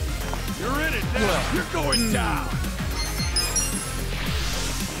 You're in it now. You're going down.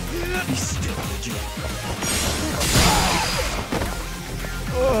 Be still, would you?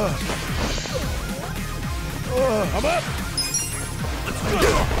 I'm up. Let's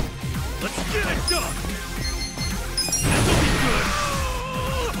go. Let's get it done. This'll be good.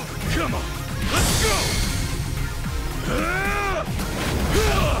 Come on. Let's go.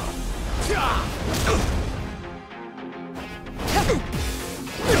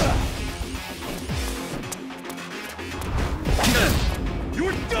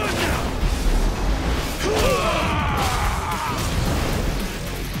 You're done now.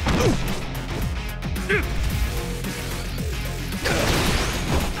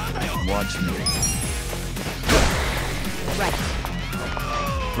 Watch me. Right.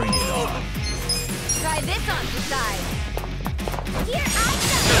 Bring it on. Try this on the side. Here I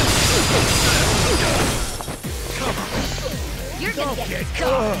come. You're gonna get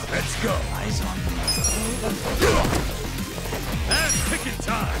stoned. Let's go. Eyes on me. Ass-kicking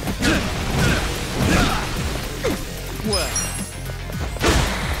time! Well,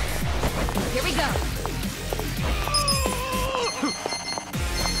 Here we go.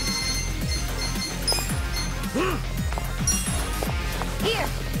 Here.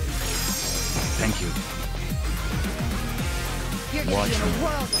 thank you. You're gonna Watch be in me. a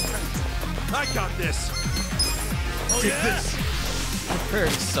world of hurt. I got this! Oh, Take yeah? this. Prepare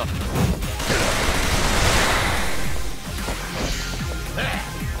to suffer.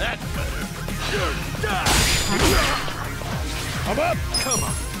 That's better. You're done! I'm up! Come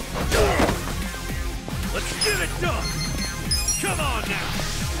on. Let's get it done! Come on now!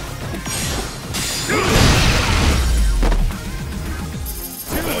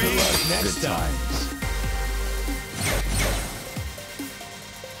 Too easy! Next Good time. times.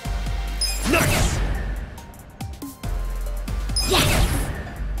 Nice!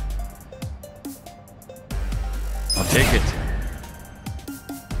 I'll take it.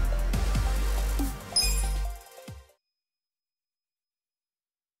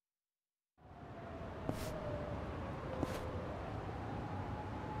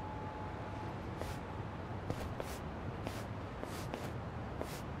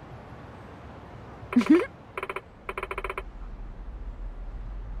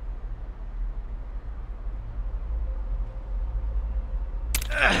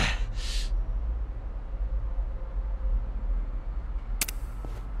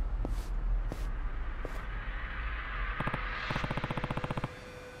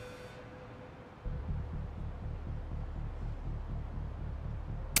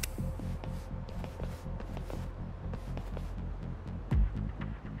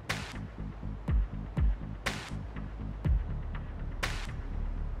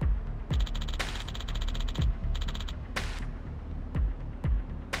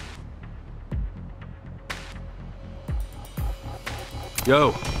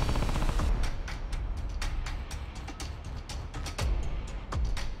 Yo.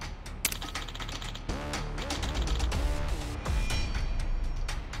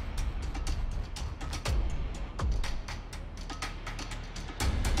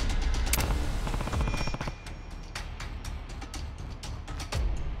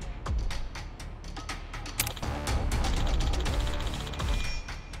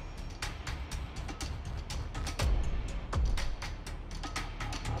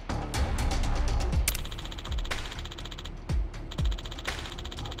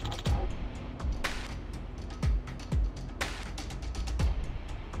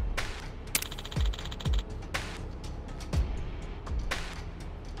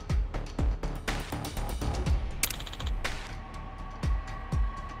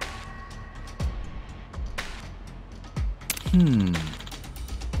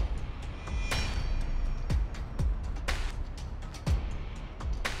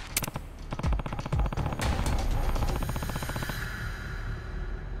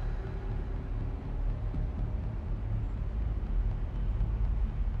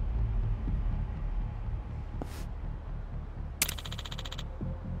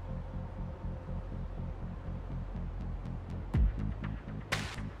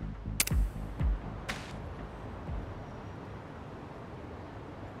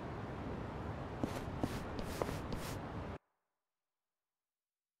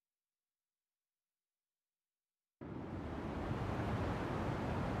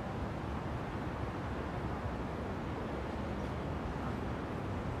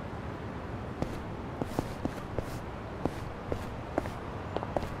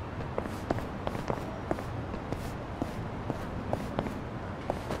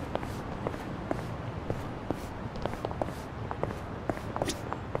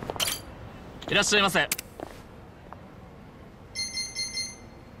いらっしゃいませ。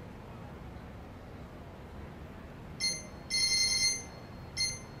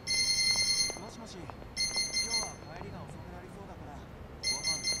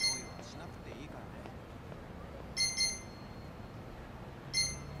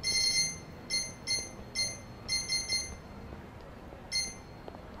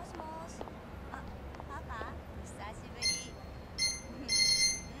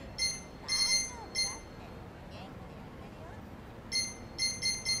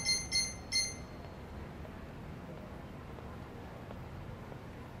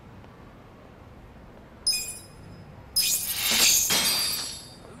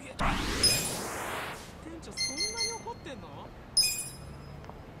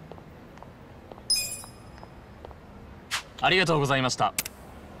ありがとうございました。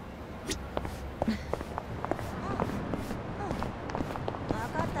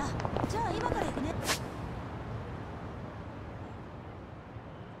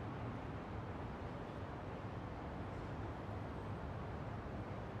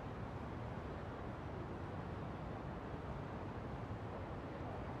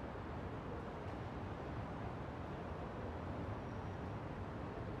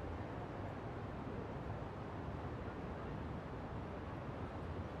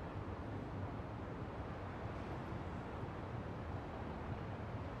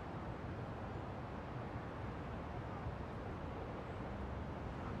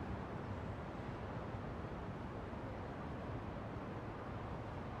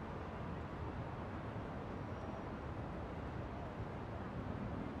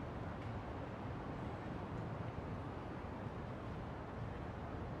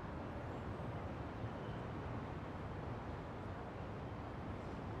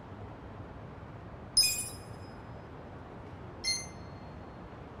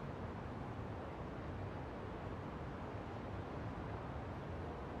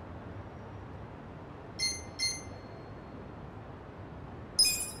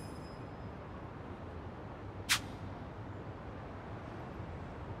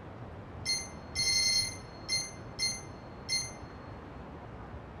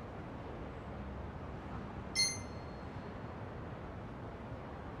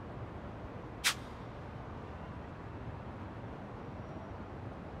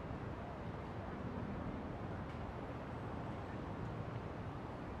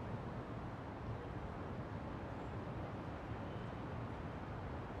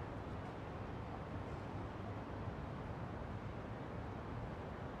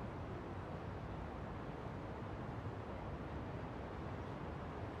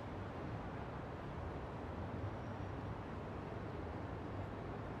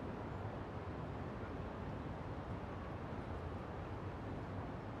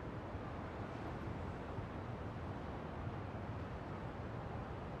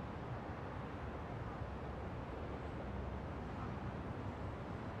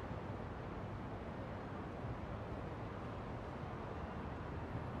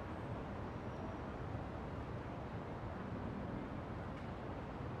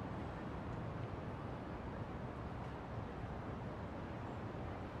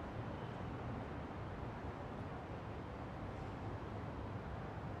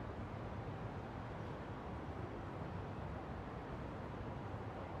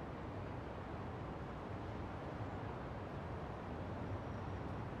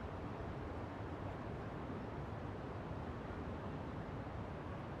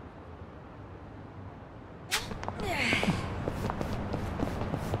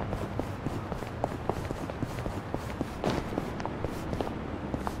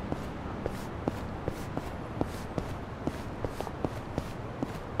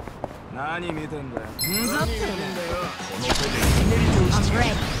何見てんだよ。I'm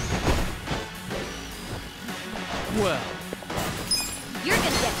ready. Well, You're gonna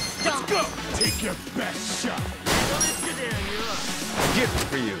get stomped. Go! Take your best shot. Gift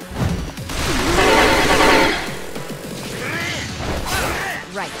for you.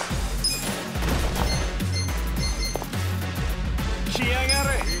 Right.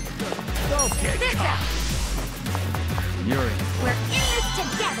 Don't get This caught. out. You're in. We're in this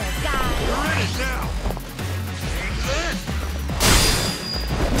together, guys. Ready now.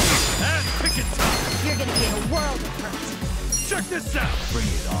 Ass picking time. You're gonna be in a world of hurt. Check this out. bring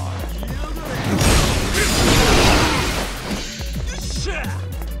it on.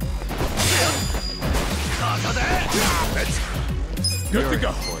 That's good to go.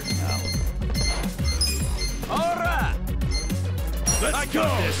 All right. Let's go.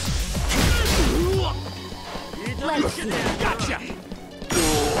 Let's see. Gotcha.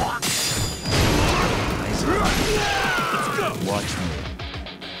 Let's go. Watch me.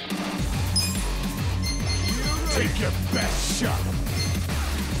 Take your best shot.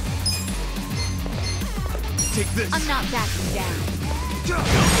 Take this. I'm not backing down.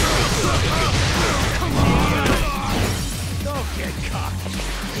 Don't get caught.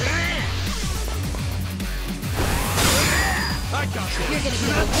 I got this. You're gonna be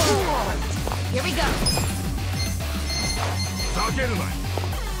in a world of hurt. Here we go.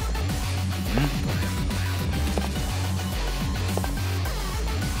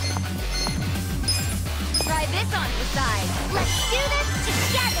 Try this on the side. Let's do this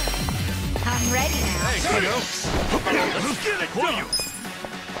together. I'm ready now. Let's get it done.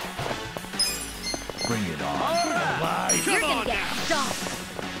 Bring it on. You're gonna get stomped.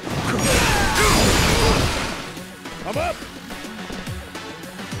 I'm up.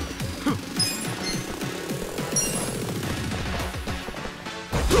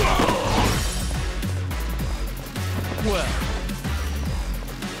 Well,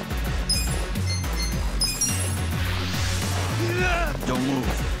 Don't move.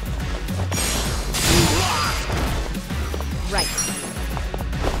 Right.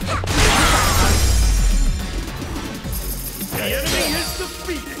 The enemy is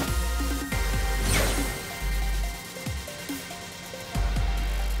defeated.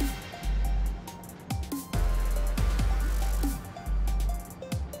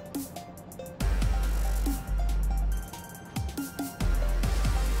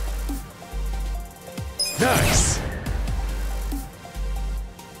 Nice.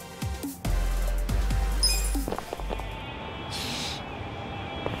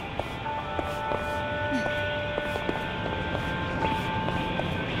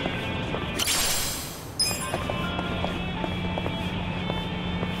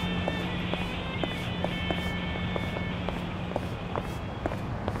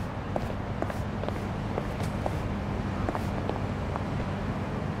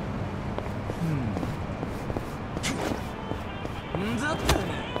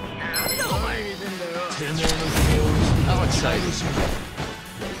 How exciting.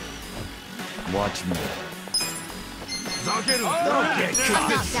 Watch me. Don't get I'm caught.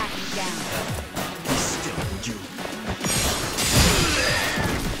 not backing down. Be still, would you?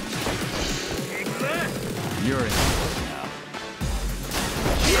 You're in now.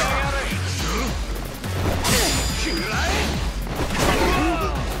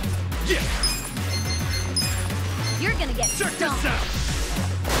 You're gonna get Check this stomped.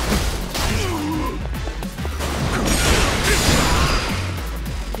 out.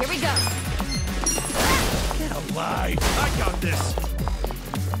 Here we go. Get alive. I got this.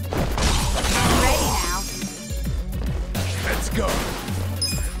 I'm ready now. Let's go.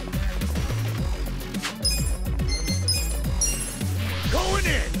 Going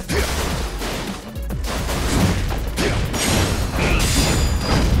in.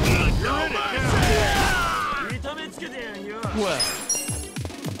 well.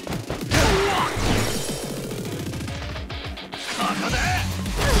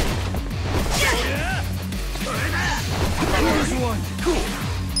 Here's one. Cool.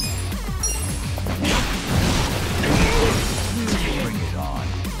 Bring it on.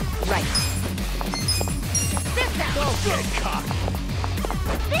 Right. This out. Don't get cocky.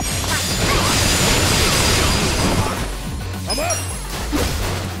 This time. I'm up.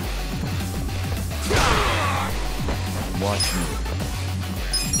 Watch me.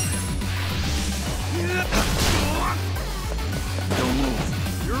 Don't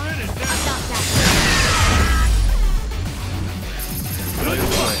move. You're in it now. I'm not that. Good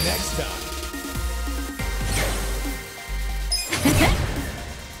luck next time.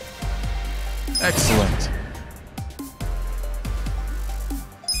 Excellent.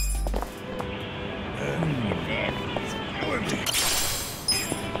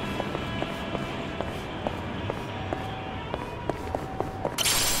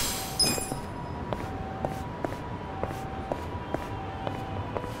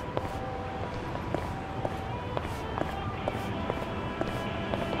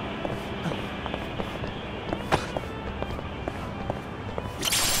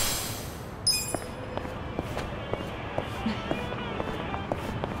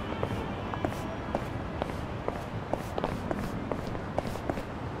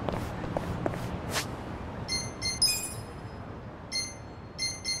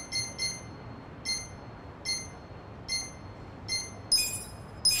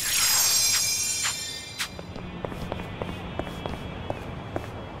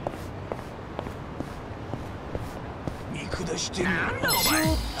 としてるの？なんだお前。ち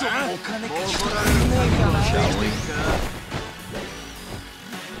ょっとお金貸してくれねえかな。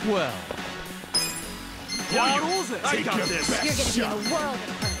 Well, やろうぜ。I got this. You're gonna be in a world of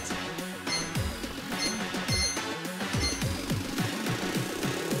hurt.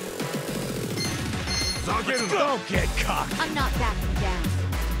 Don't get cocked. I'm not backing down.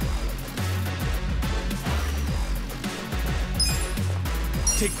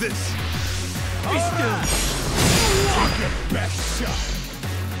 Take this. Be still. Take your best shot.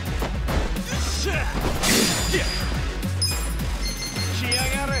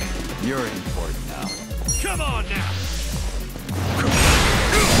 You're in for it now. Come on now.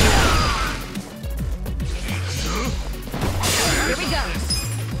 Here we go.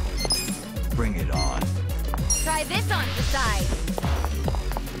 Bring it on. Try this on the side.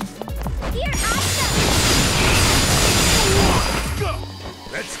 Here, I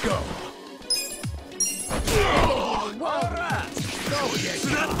Let's go.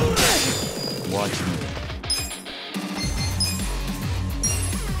 Watch me.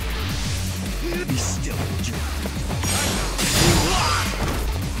 Be still, would you?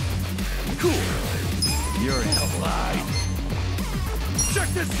 Cool. You're in a lie. Check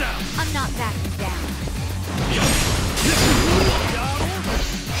this out. I'm not backing down.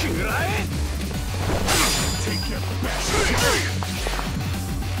 Take your best.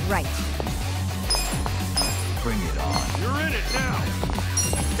 Right. Bring it on. You're in it now.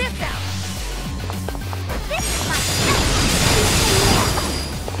 This out. This is my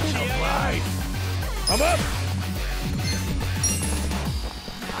I'm up.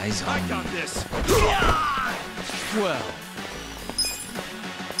 Eyes I on got me. this. well.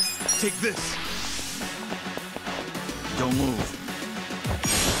 Take this. Don't move.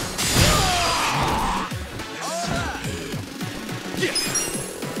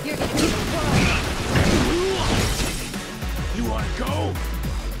 You're gonna be in a world. You wanna go?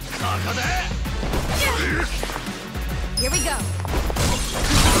 Here we go.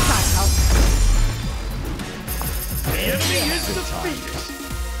 The enemy is defeated.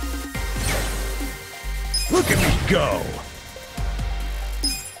 Look at me go.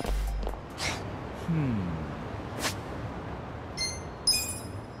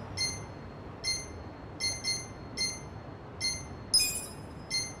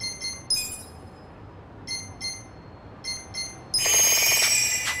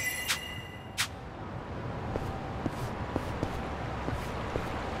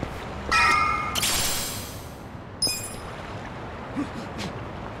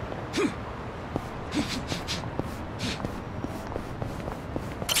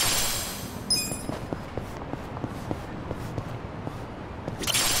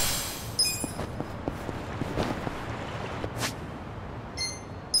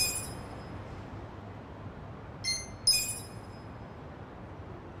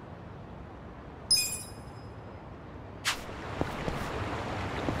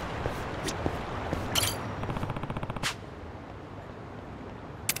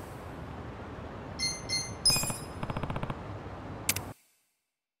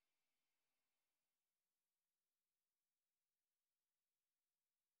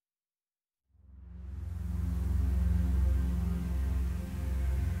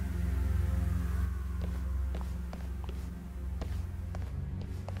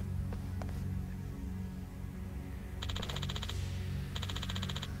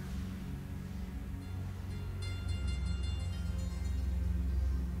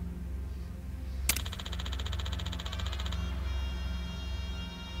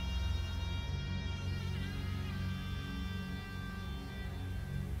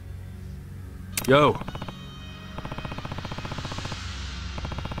 Yo.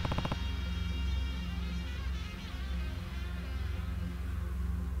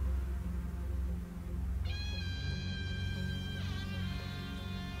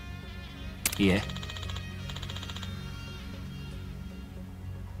 Yeah.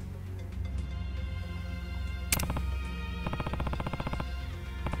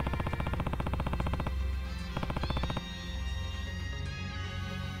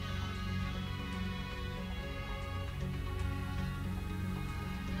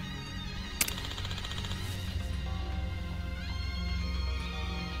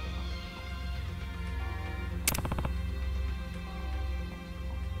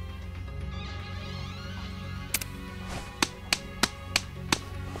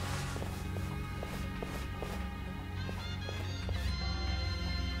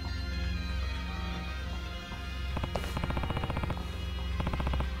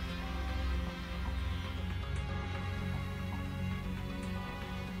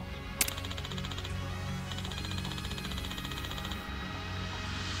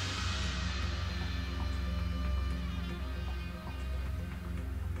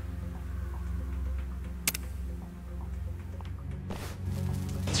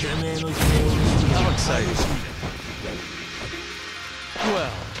 excited.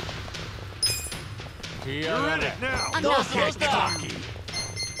 Well. You're in it now! I'm not get cocky!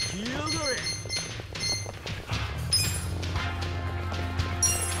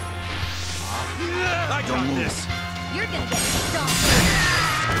 I got this! You're gonna get stomped.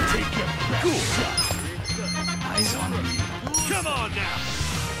 Take your cool shot! Eyes on me. Come on now!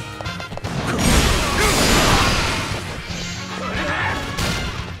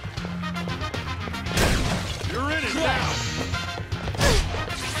 You're in it now!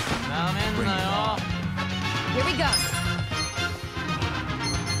 Here we go.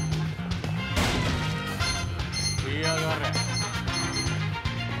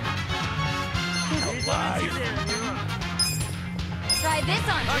 Alive! Try this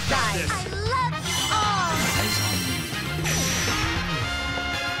on your side. this. I love you all. Eyes on me.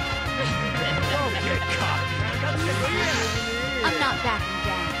 Don't get caught! I'm not backing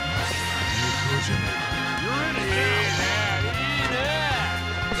down. You're in it now!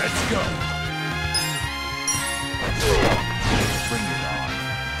 Let's go! Bring it on.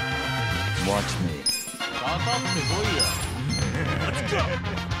 Watch me. Let's go!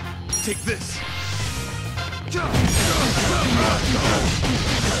 Take this! Drop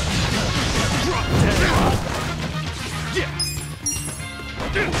down! Yeah!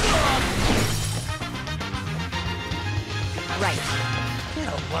 Right. Get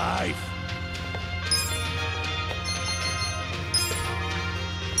alive!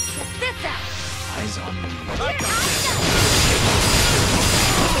 Check this out. Eyes on me.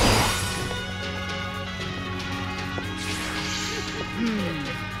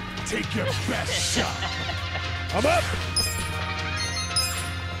 Take your best shot! I'm up!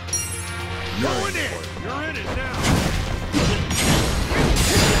 Going in! You're in it now!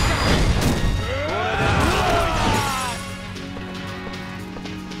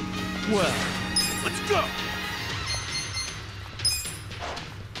 Well, Let's go!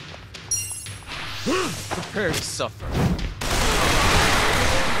 prepare to suffer.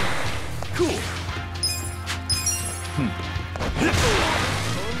 Cool!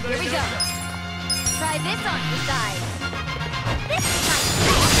 Here we go. Try this on your side. This time.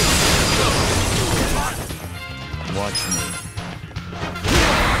 Watch me.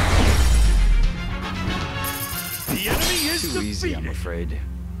 The enemy is Too easy, I'm defeated! afraid.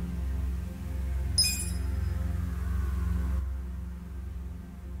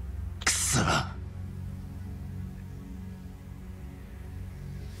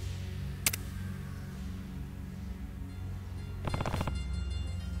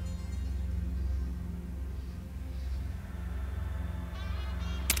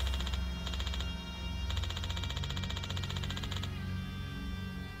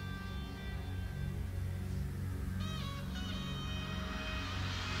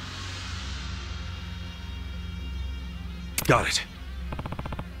 Got it.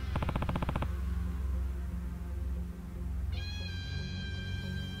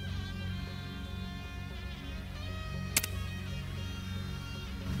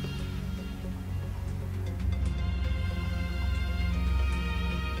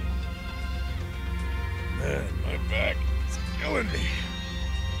 Man, my back is killing me.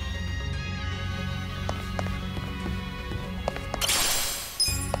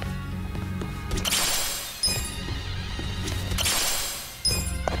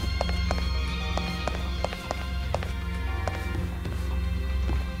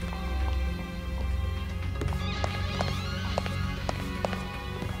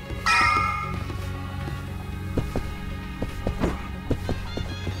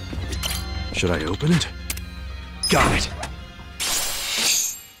 Should I open it? Got it.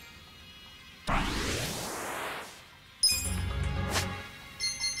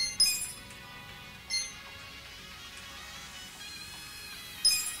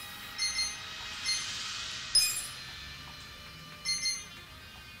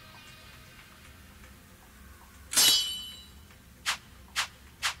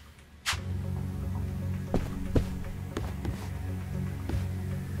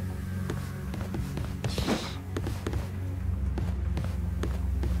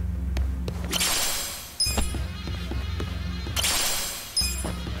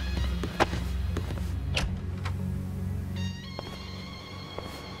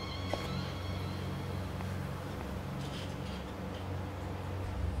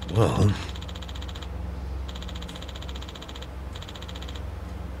 Well,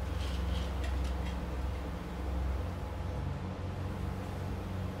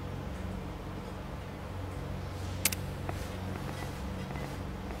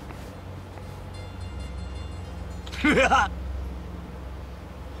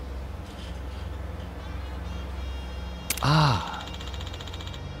 Ah.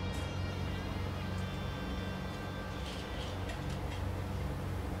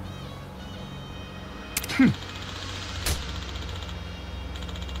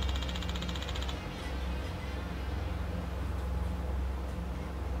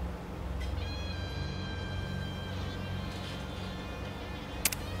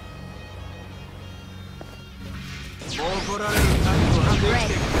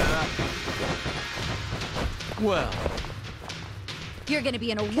 Well, You're gonna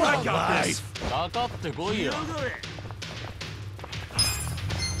be in a world I of got hurt. this.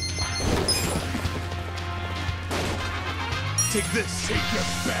 Take this. Take your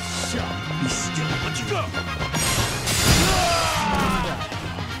best shot. Be still. Let's go.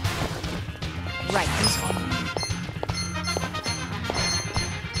 Right.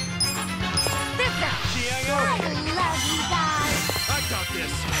 This guy. I love you guys. I got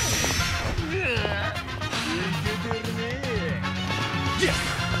this. Yeah.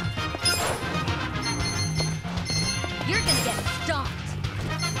 You're gonna get stomped.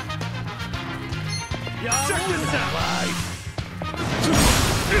 Check this out.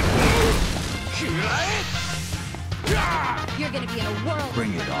 You're gonna be in a world.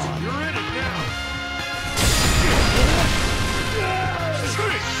 bring it on. You're in it now.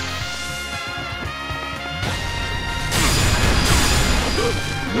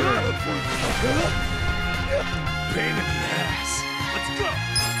 Pain in the ass. Let's go.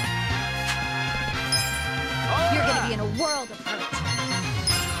 You're gonna be in a world of hurt.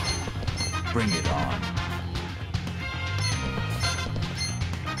 Bring it on.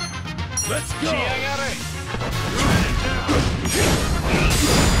 Let's go. You're in it now.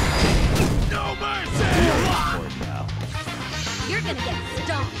 No mercy. For it now. You're gonna get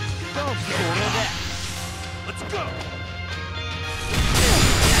stomped. Let's go.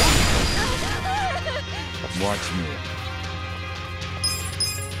 Watch me.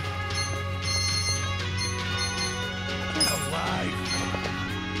 Get alive.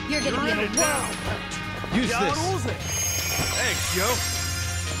 You're gonna be in a You're in it world now. of hurt. Use this. Thanks, Joe.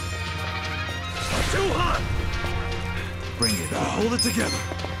 Too hot. Bring it on. Hold it together.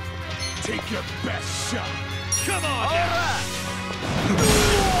 Take your best shot. Come on now. Come on.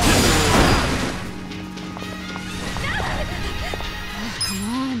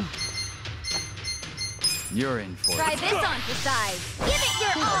 You're in for Try it. this on for size. Give it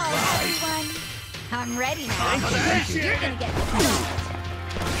your all, everyone. I'm ready now. You're gonna get stomped.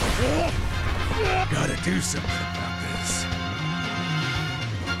 Gotta do something about this.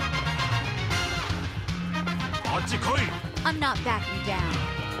 I'm not backing down.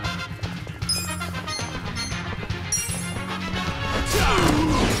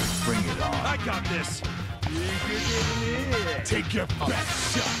 Bring it on. I got this. Take your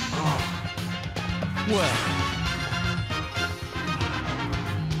best shot. Well,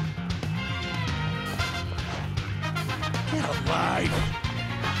 Get alive.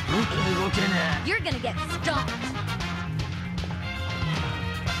 You're gonna get stomped.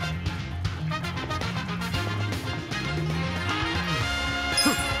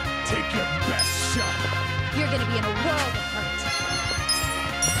 Take your best shot. You're gonna be in a world of hurt.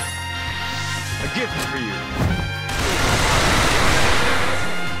 a gift for you.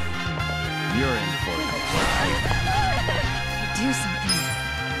 You're in for it. Do something.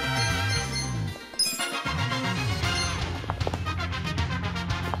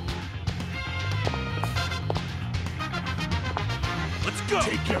 Let's go.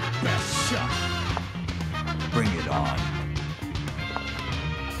 Take your best shot. Bring it on.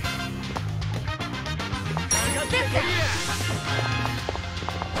 This guy.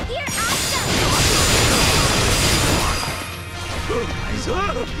 Here I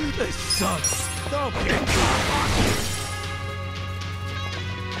This sucks. Stop it.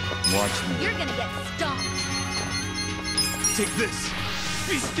 Watch me. go. You're gonna get stomped. Take this.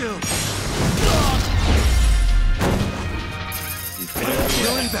 Be still.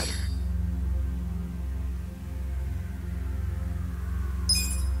 Feeling better.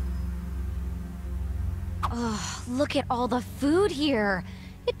 Oh, look at all the food here.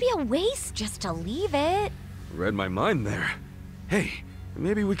 It'd be a waste just to leave it. Read my mind there. Hey,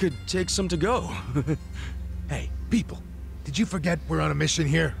 maybe we could take some to go. Hey, people, did you forget we're on a mission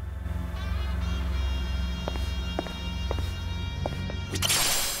here?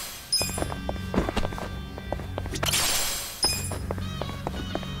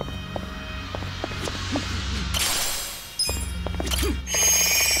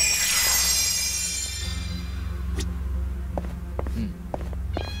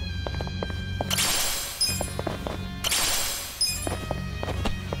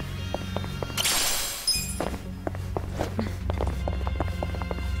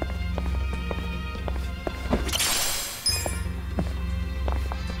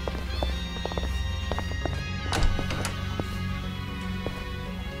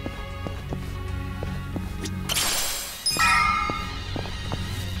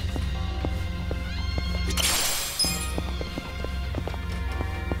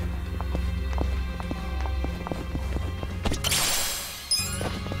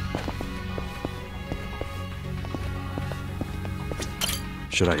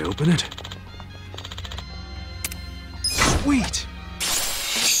 Should I open it? Sweet!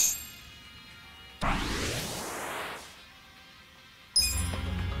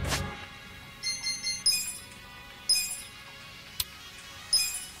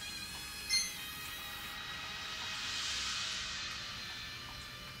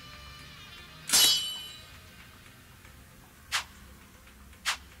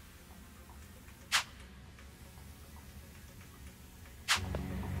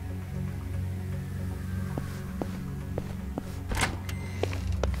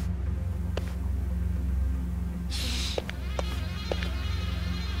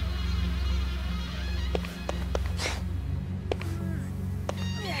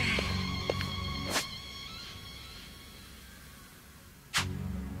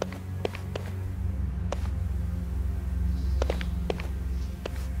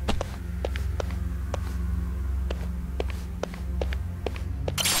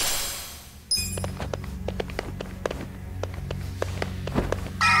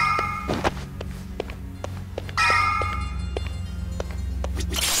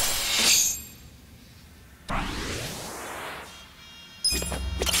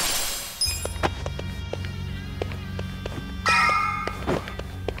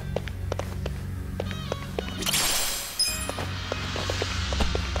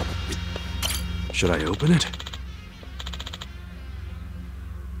 Should I open it?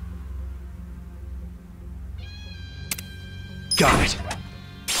 Got it!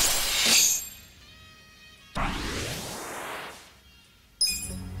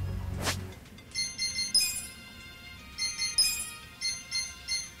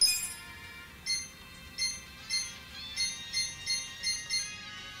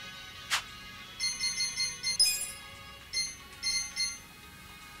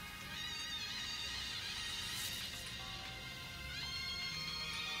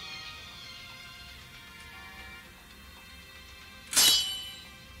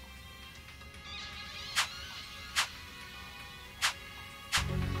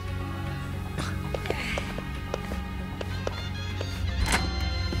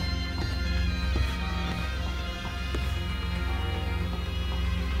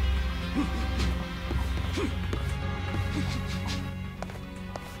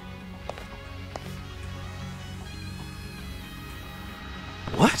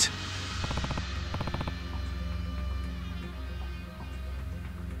 What?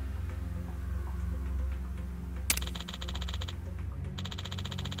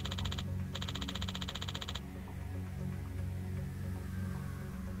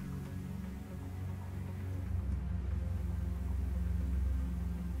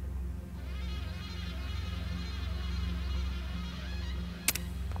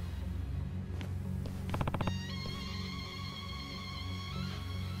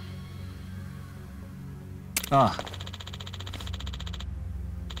 Ah.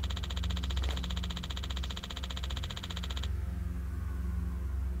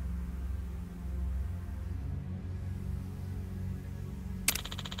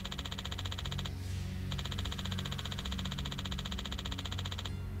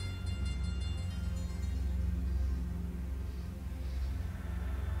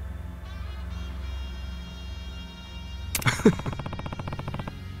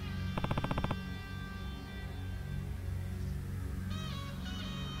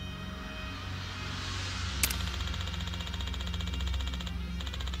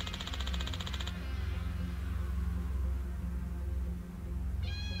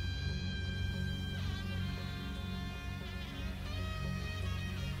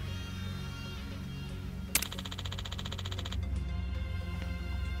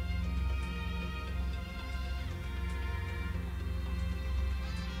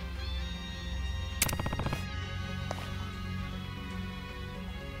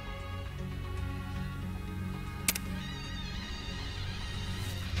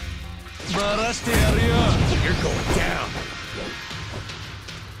 You're going down.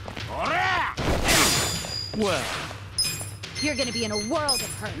 Well, You're gonna be in a world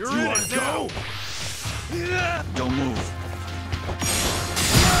of hurt. you wanna go? Don't move.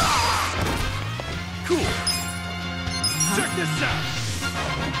 Cool. Check this out.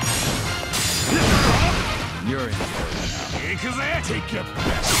 You're in for it now. Yakuza, take your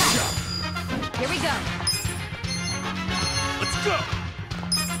best shot. Here we go. Let's go.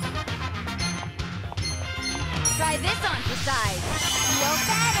 Try this on for size. Feel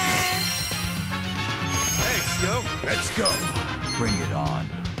better. Thanks, yo. Let's go. Bring it on.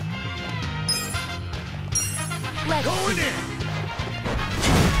 Let's Going in.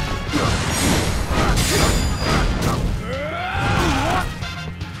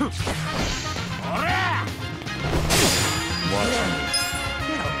 Watch me.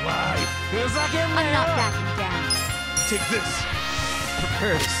 Get alive. I'm not backing down. Take this.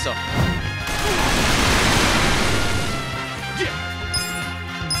 Prepare to suffer.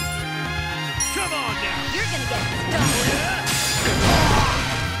 Come on now! You're gonna get stung.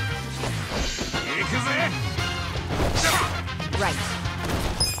 Right.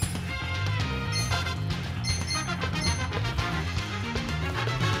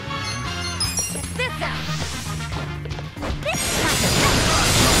 Check this out. This time.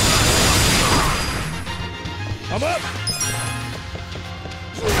 I'm up!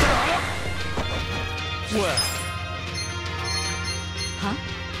 Well, Huh?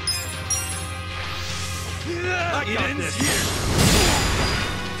 I got this.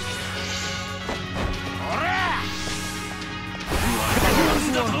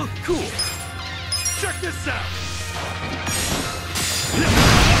 cool. Check this out!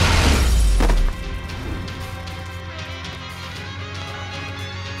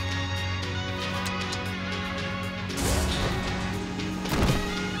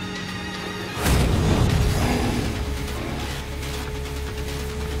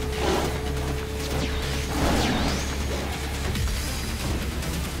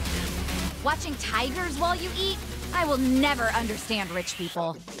 Watching tigers while you eat? I will never understand rich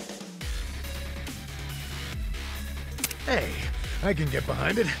people. Hey, I can get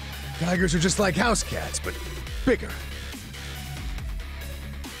behind it. Tigers are just like house cats, but bigger.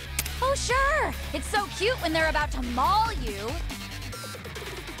 Oh, sure! It's so cute when they're about to maul you.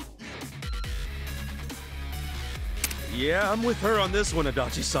 Yeah, I'm with her on this one,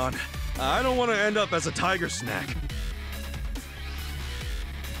 Adachi-san. I don't want to end up as a tiger snack.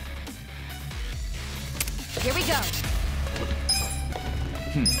 Here we go.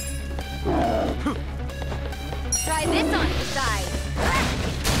 Try this on the side.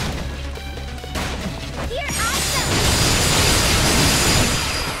 You're awesome!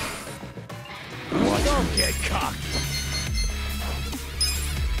 Don't get cocky.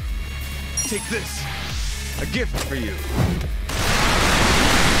 Take this. A gift for you.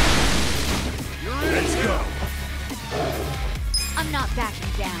 Let's go. I'm not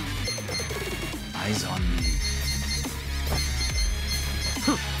backing down. Eyes on me.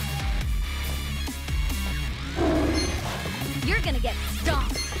 You're gonna get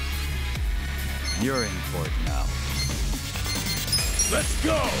stomped. You're in for it now. Let's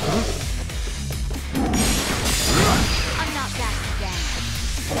go. I'm not backing down.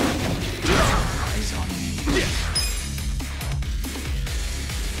 Eyes on me.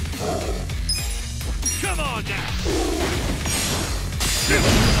 Come on now!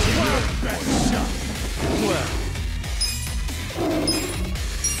 Best shot. Well,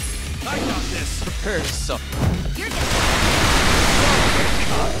 I got this! Prepare to suffer. You're gonna...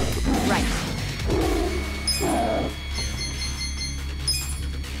 Right.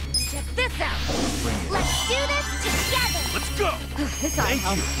 Check this out. Let's do this together. Let's go! This ought to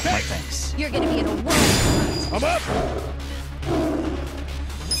help. My thanks. You're gonna be in a world of hurt. I'm up.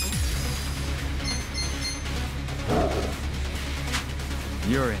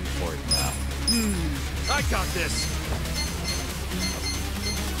 You're in for it now. I got this!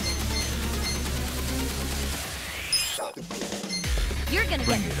 You're gonna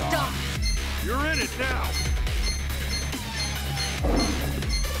Bring get it on. stomped. You're in it now!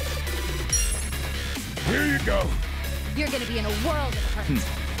 Here you go. You're gonna be in a world of hurt.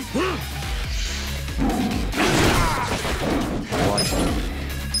 Watch me.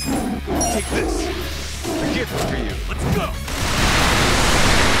 Take this. A gift for you. Let's go!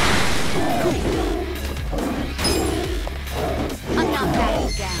 I'm not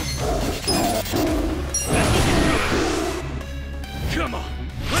backing down. Come on!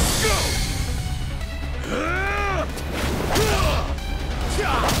 Let's go!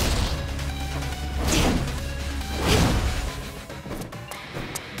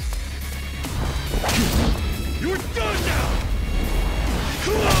 You're done now!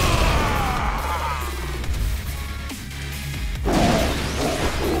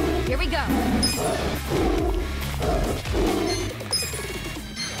 Here we go.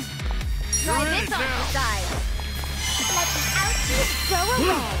 Try You're in this it on now. the side. Let the ouchies go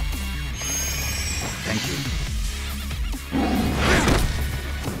away. Thank you.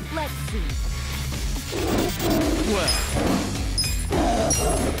 Let's see. Well,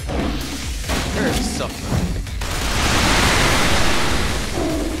 Prepare to suffer.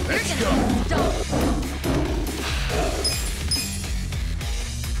 let's You're go. gonna get stomped.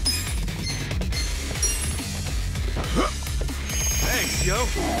 Thanks, yo!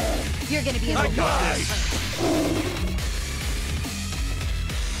 You're gonna be in a I world got of this! hurt.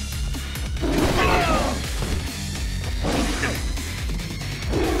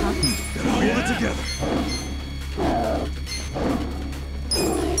 Hold it together.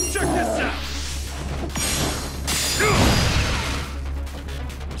 Check this out.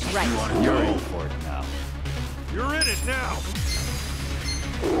 Right. You're in for it now. You're in it now.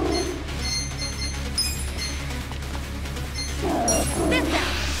 This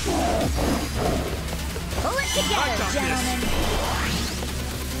out. Pull it together, gentlemen.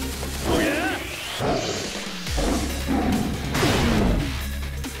 Oh yeah?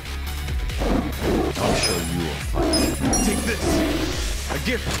 I'll show you a fight. Take this. A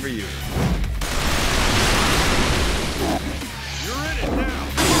gift for you. You're in it now.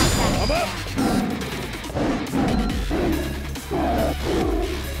 I'm up.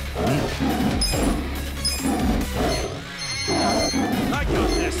 I got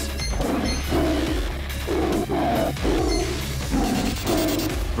this.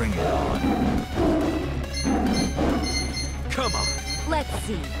 Bring it on. Come on. Let's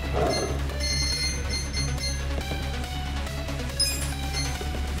see.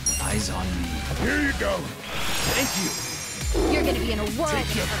 Eyes on me. Here you go. Thank you. You're gonna be in a world Take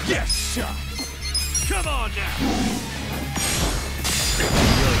of your hurt. best shot. Come on now.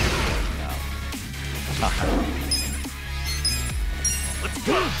 Let's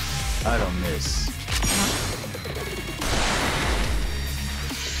go. I don't miss.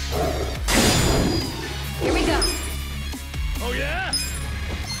 Here we go. Oh yeah?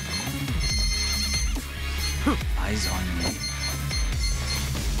 Eyes on me.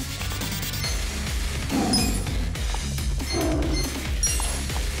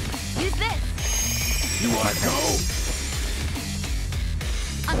 Use this. You wanna go?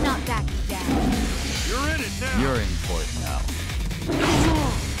 I'm not backing down. You're in it now. You're in for it now.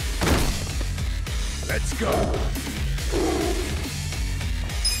 Let's go.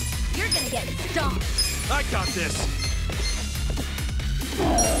 You're gonna get stomped. I got this.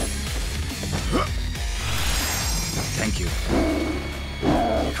 Thank you.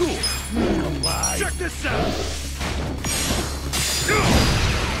 Cool. Check this out.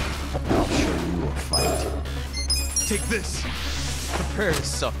 I'll show you a fight. Take this. Prepare to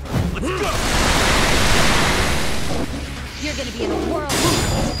suffer. Let's go. You're gonna be in a world.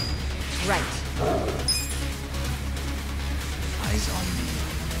 Right. Eyes on me.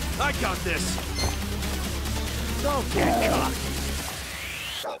 I got this. Don't get caught.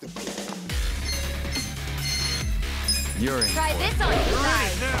 You're in Try for this it. on your You're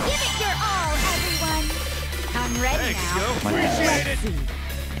side. in it now. Give it your all, everyone. I'm ready Thanks, now. yo. My Appreciate Let's it. see.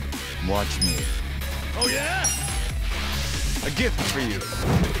 Watch me. Oh yeah? A gift for you.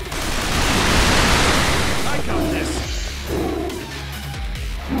 I got this.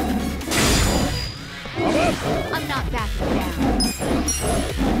 I'm not backing down.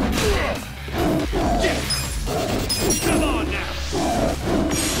 Come on now.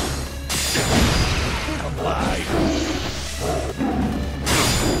 Come live.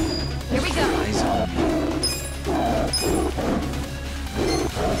 Here we go. Eyes on me.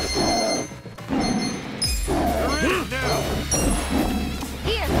 You're in it now.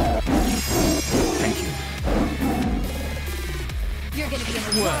 Here. Thank you. You're gonna be in a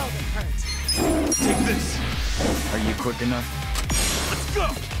world of hurt. Take this. Are you quick enough? Let's go.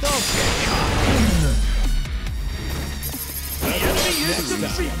 Don't get caught. The enemy is Easy, I'm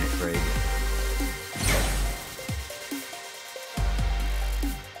defeated. afraid.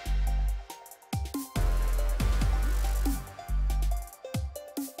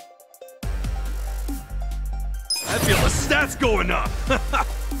 I feel the stats going up.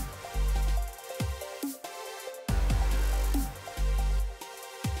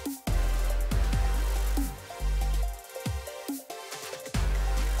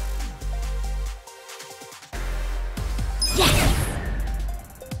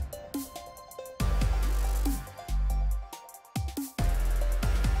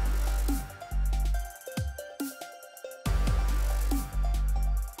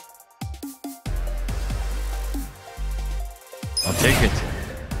 I'll take it.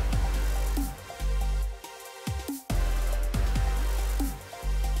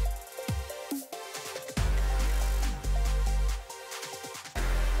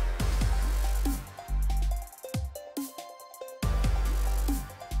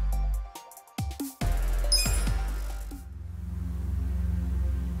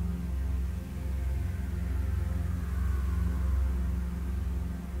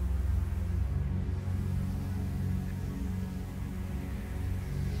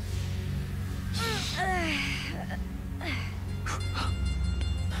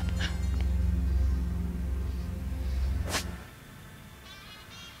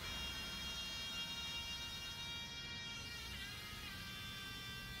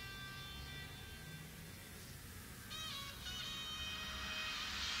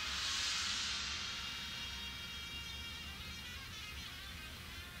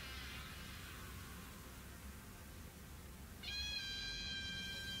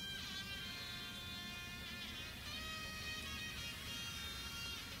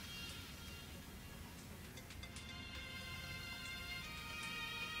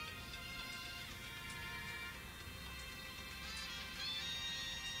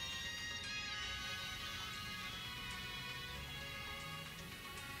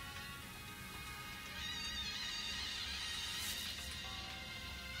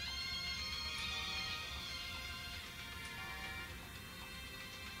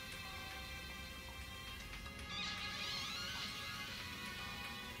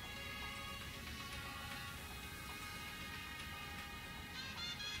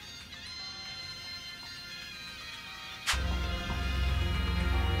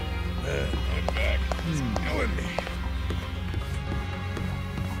 My back is killing me.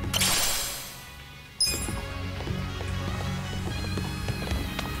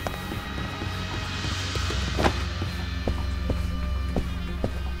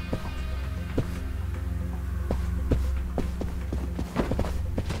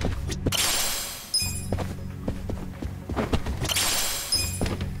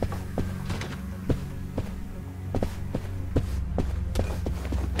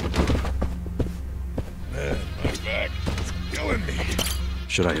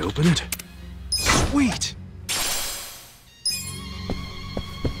 Should I open it? Sweet!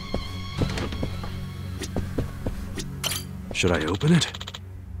 Should I open it?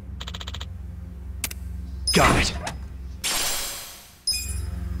 Got it!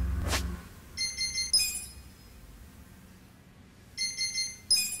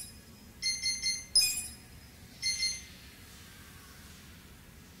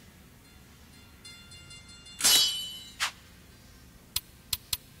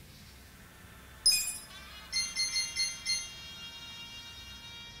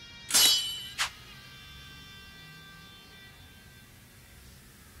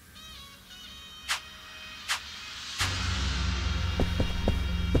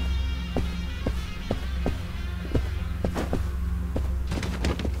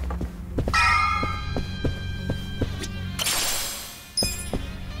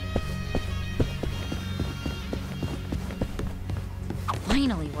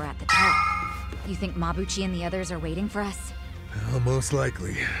 Finally, we're at the top. You think Mabuchi and the others are waiting for us? Well, most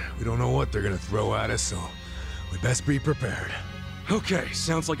likely. We don't know what they're gonna throw at us, so we best be prepared. Okay,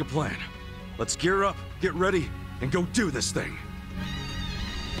 sounds like a plan. Let's gear up, get ready, and go do this thing.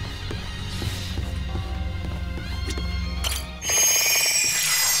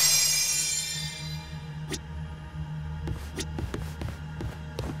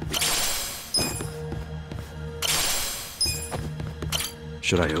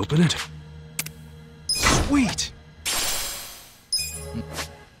 Should I open it? Sweet!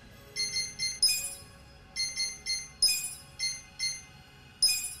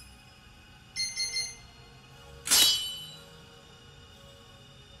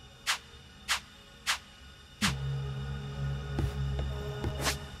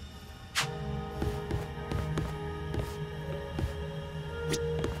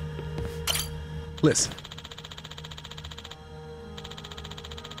 Listen.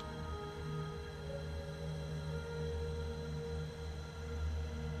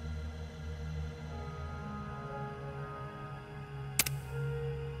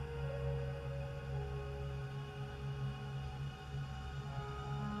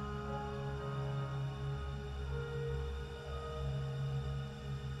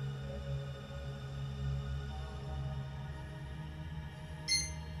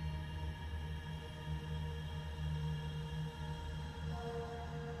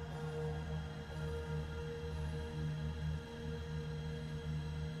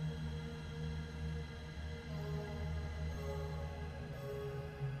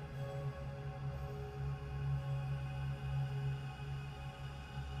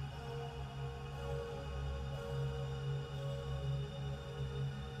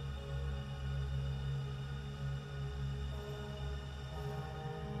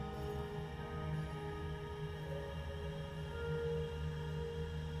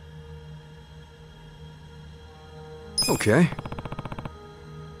 Okay.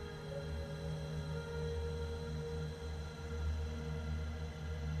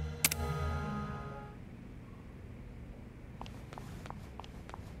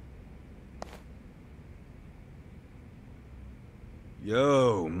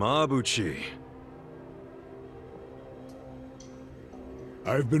 Yo, Mabuchi.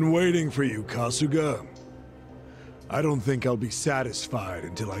 I've been waiting for you, Kasuga. I don't think I'll be satisfied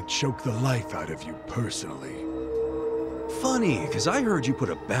until I choke the life out of you personally. Funny, because I heard you put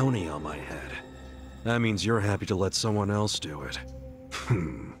a bounty on my head. That means you're happy to let someone else do it.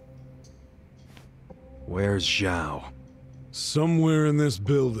 Where's Zhao? Somewhere in this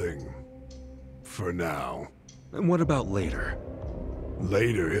building. For now. And what about later?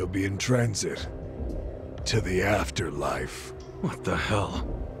 Later he'll be in transit. To the afterlife. What the hell?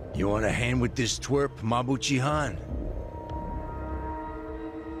 You want a hand with this twerp, Mabuchi-han?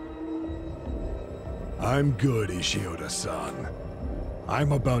 I'm good, Ishioda-san.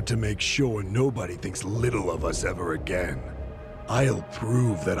 I'm about to make sure nobody thinks little of us ever again. I'll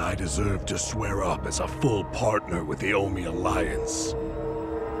prove that I deserve to swear up as a full partner with the Omi Alliance.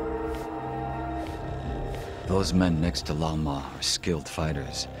 Those men next to Lama are skilled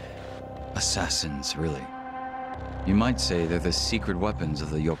fighters. Assassins, really. You might say they're the secret weapons of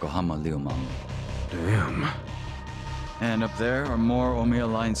the Yokohama Liumangu. Damn. And up there are more Omi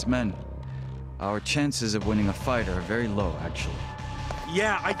Alliance men. Our chances of winning a fight are very low, actually.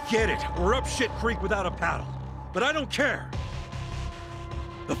 Yeah, I get it. We're up shit creek without a paddle. But I don't care.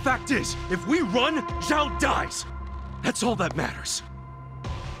 The fact is, if we run, Zhao dies. That's all that matters.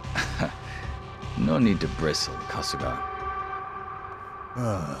 No need to bristle, Kasuga.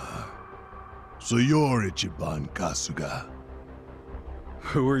 So you're Ichiban Kasuga?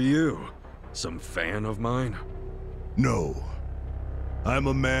 Who are you? Some fan of mine? No. I'm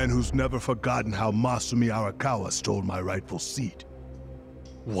a man who's never forgotten how Masumi Arakawa stole my rightful seat.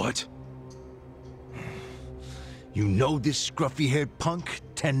 What? You know this scruffy-haired punk,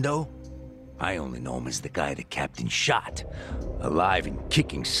 Tendo? I only know him as the guy the captain shot. Alive and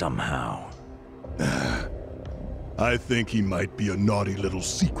kicking somehow. I think he might be a naughty little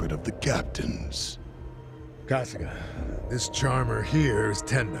secret of the captain's. Kasuga, this charmer here is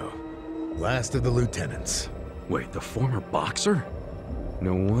Tendo, last of the lieutenants. Wait, the former boxer?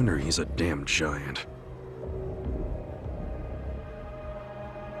 No wonder he's a damn giant.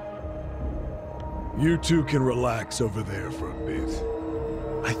 You two can relax over there for a bit.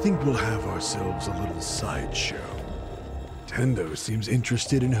 I think we'll have ourselves a little sideshow. Tendo seems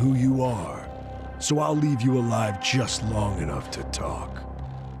interested in who you are, so I'll leave you alive just long enough to talk.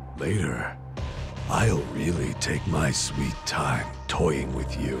 Later, I'll really take my sweet time toying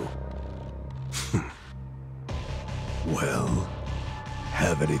with you. Well,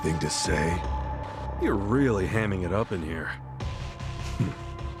 have anything to say? You're really hamming it up in here.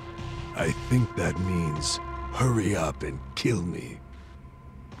 I think that means hurry up and kill me.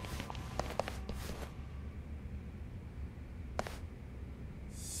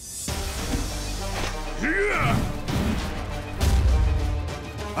 Yeah!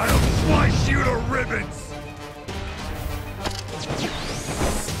 I'll slice you to ribbons!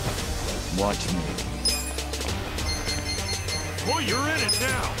 Watch me. Boy, you're in it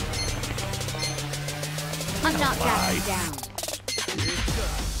now! I'm not backing down.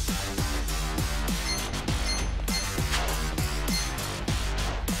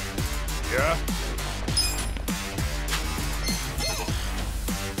 Yeah?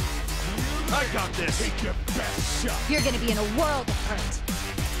 I got this! Take your best shot! You're gonna be in a world of hurt.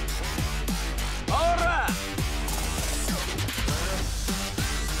 Alright!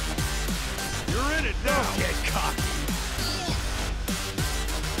 You're in it now! Don't get cocky!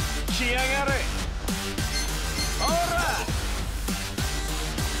 Shiagare! Alright!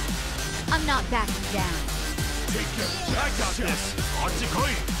 I'm not backing down. Take your best I got shot. This!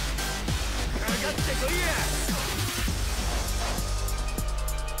 Ochikoi!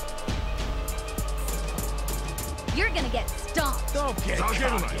 You're gonna get stomped. Don't get cocky!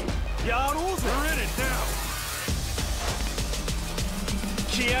 Yakuza! We're in it now!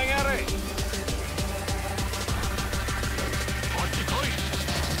 Shiagare! Ochikoi!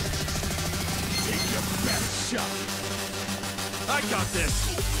 Take your best shot! I got this!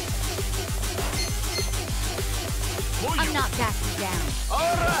 I'm not backing down.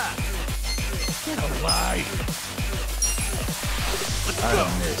 Alright! Get alive! Let's I go!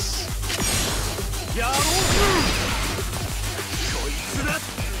 don't miss. Yakuza!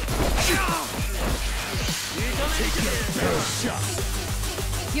 Take your best shot!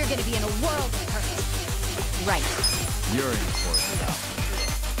 You're gonna be in a world of hurt. Right. You're in for it now.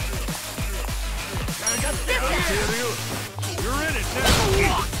 You're in it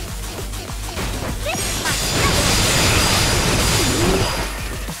now!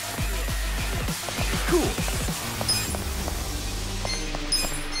 Cool.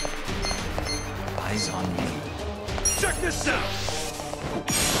 Eyes on me. Check this out!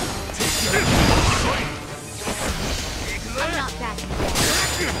 I'm not backing down.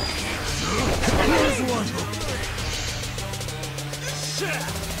 Here's one!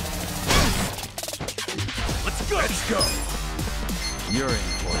 Let's go! Let's go! You're in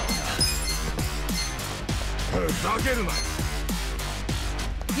for it now.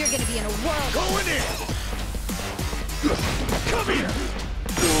 You're gonna be in a world. Going in! Come here!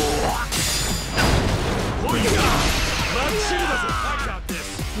 What you got? I got this!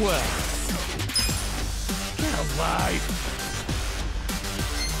 Well, Get alive!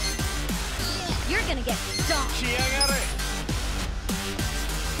 You're gonna get stomped. Shiagare!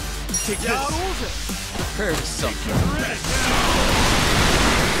 take this. Prepare to suffer.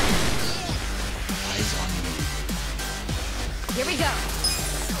 Eyes on me. Here we go.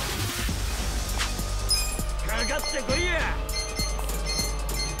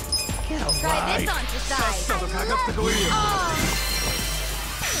 Get alive! Try this on for size.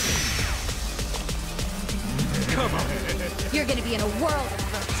 Come on. You're gonna be in a world of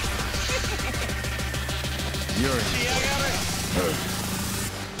hurt. You're in.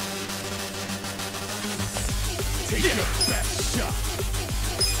 Take your best shot.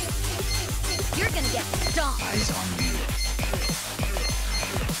 You're gonna get stomped. Eyes on me.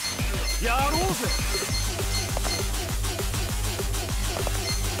 Yakuza.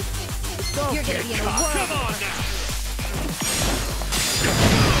 You're gonna be in a world. Come on now.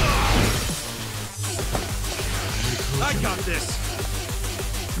 I got this.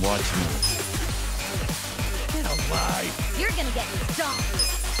 Watch me. Get alive. You're gonna get stomped.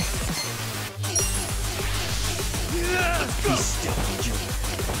 Be still, you.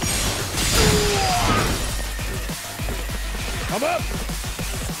 Come up.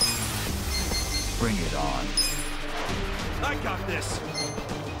 Bring it on. I got this.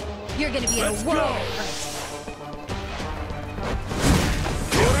 You're gonna be in a world of hurt.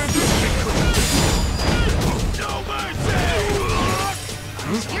 No mercy.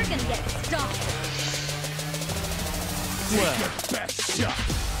 You're gonna get stomped. Take your best shot.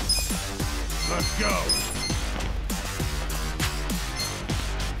 Let's go.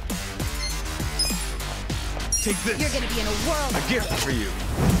 Take this. You're gonna be in a world A of gift hurt. for you.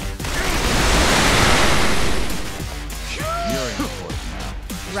 You're in court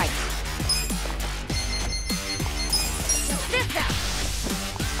now. Right. This out.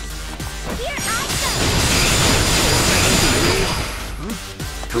 Here I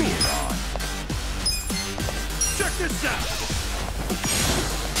Bring it on. Check this out.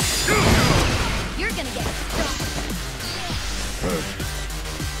 go. You're gonna get stomped.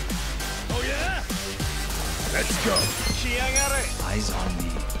 Oh yeah? Let's go. Eyes on me.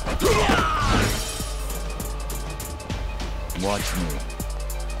 Watch me.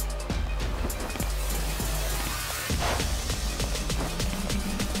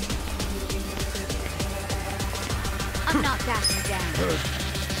 I'm not backing down.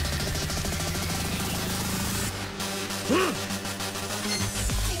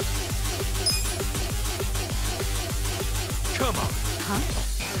 Come on. Huh?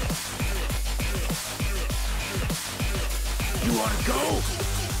 You wanna go?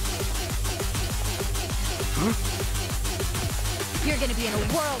 You're gonna be in a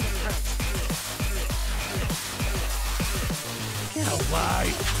world of hurt. Get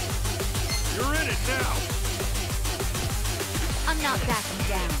alive. You're in it now. I'm not backing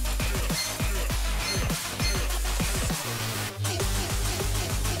down.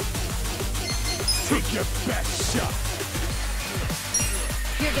 Take your best shot.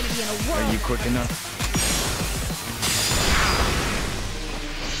 You're gonna be in a world. Are you quick enough?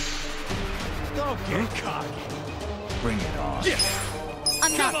 Don't get cocky. Bring it on.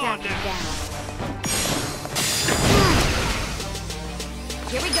 I'm not Come on backing now. down.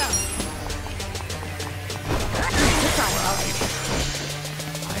 Here we go. Sorry,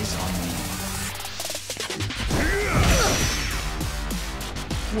 Eyes on me.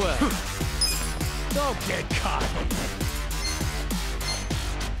 Well, don't get cocky.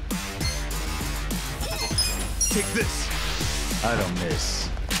 Take this. I don't miss.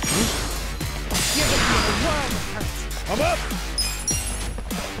 You're gonna be in a world of hurt. Come up.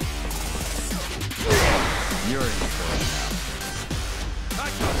 You're in court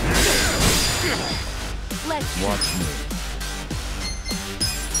Let's now. Watch me.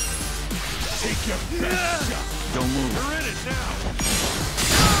 Take your best shot. Don't move. You're in it now.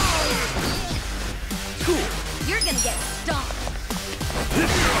 cool. You're gonna get stomped.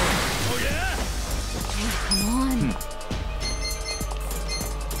 Oh yeah? Come on.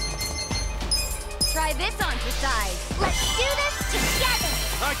 Try this on for size. Let's do this together.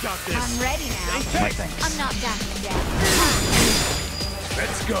 I got this. I'm ready now. My thanks. I'm not backing down.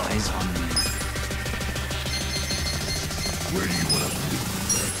 Let's go. Eyes on me. Where do you want to bleed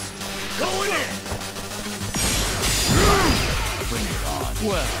first? Going in. Bring it on.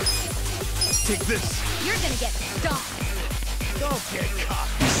 Well, take this. You're gonna get stomped. Don't get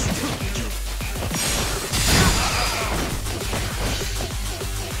cocky.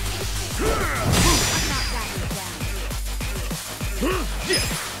 I'm not backing down.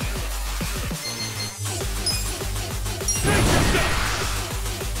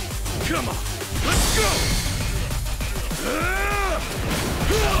 Come on. Let's go.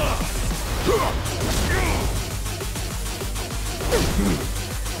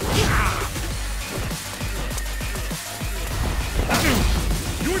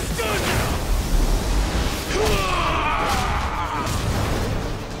 You're done now.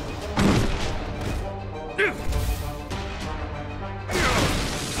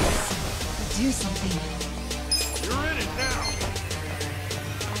 Do something. You're in it now.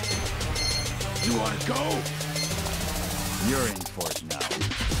 You want to go? for it now.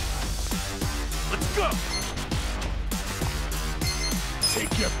 Let's go!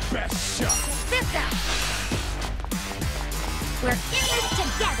 Take your best shot. This out! We're in this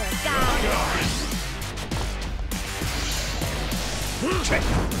together, guys!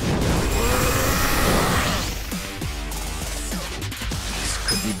 This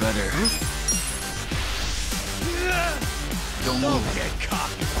could be better. Don't move. Get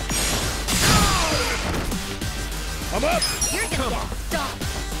cocky. I'm up. You're gonna get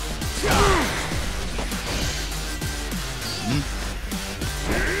stomped!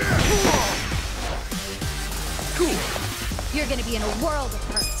 Cool. You're gonna be in a world of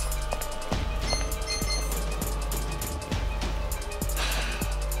hurt.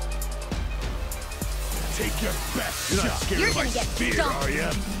 Take your best You're not shot. scared You're of my gonna get Fear, stomped! are you?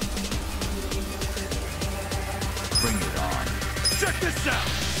 Bring it on. Check this out!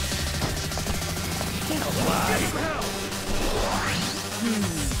 Get some help!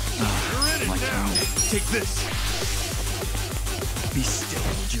 You're in it now! Take this! Be still,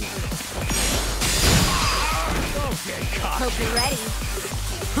 you. Okay, cocky. Hope you're ready.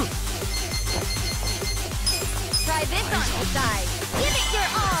 Try this on your side. Give it your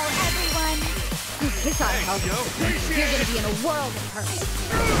all, everyone! This ought to help. Yo, You're gonna be in a world of hurt.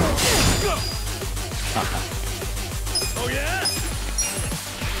 oh yeah?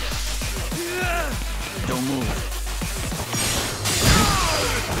 Don't move.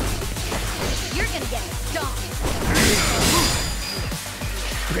 You're gonna get stomped.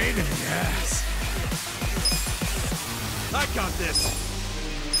 Pain in the ass. I got this!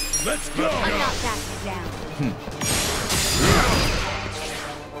 Let's go! I'm not backing down.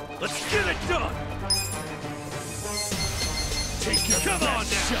 Let's get it done! Take your Come on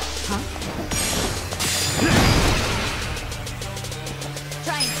best now! shot.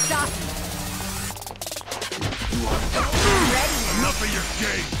 Try and stop me. Ready now. Enough of your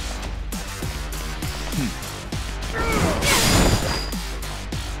games!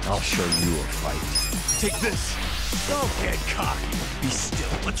 I'll show you a fight. Take this! Don't get cocky. Be still.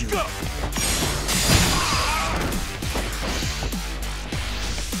 Let's go!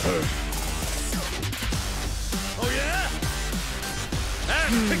 Oh yeah?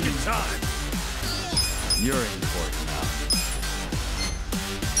 Picking time! You're in for it now.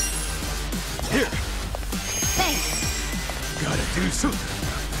 Here! Thanks. Gotta do something.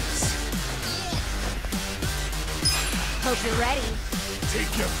 Hope you're ready.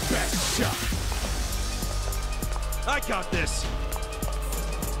 Take your best shot. I got this!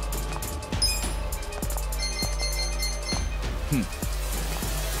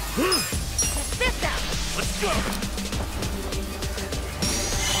 Check this out. Let's go!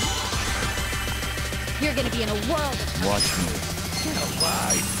 You're gonna be in a world of Watch me. Get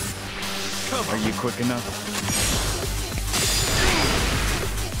alive. Are you quick enough?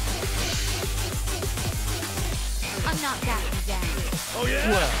 I'm not backing down. Oh yeah?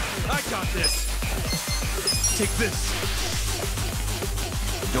 Well. I got this! Take this!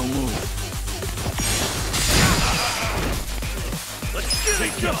 Don't move. Let's get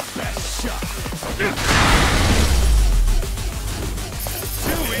Take it your done! best shot.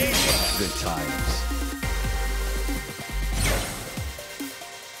 Too easy! Good times.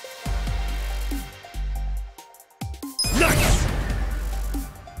 Nice!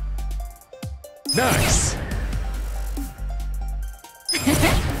 Nice.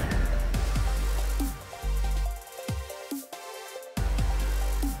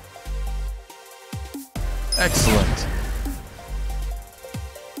 Excellent.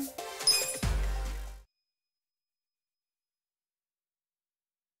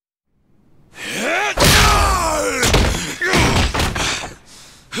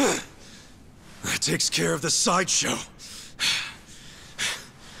 That takes care of the sideshow.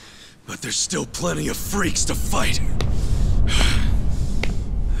 But there's still plenty of freaks to fight.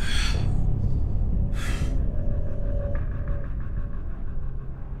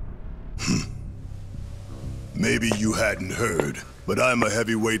 Maybe you hadn't heard, but I'm a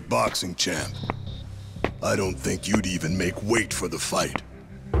heavyweight boxing champ. I don't think you'd even make weight for the fight.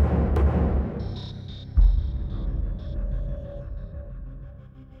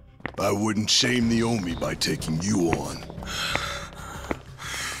 I wouldn't shame the Omi by taking you on.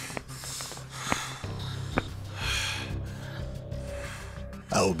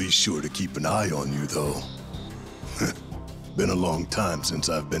 I'll be sure to keep an eye on you, though. Been a long time since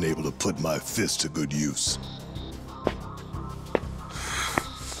I've been able to put my fist to good use.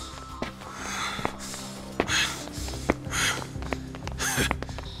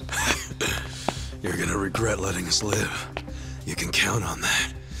 You're gonna regret letting us live. You can count on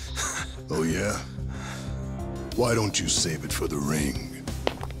that. Oh yeah? Why don't you save it for the ring?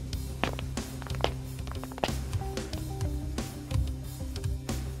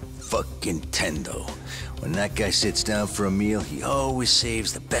 Fucking Tendo. When that guy sits down for a meal, he always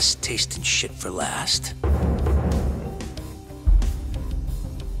saves the best tasting shit for last.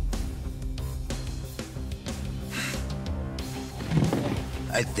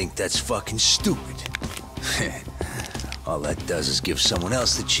 I think that's fucking stupid. All that does is give someone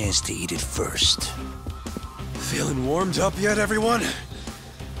else the chance to eat it first. Feeling warmed up yet, everyone?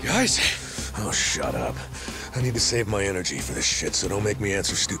 Guys? Oh, shut up. I need to save my energy for this shit, so don't make me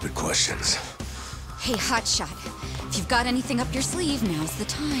answer stupid questions. Hey, Hotshot. If you've got anything up your sleeve, now's the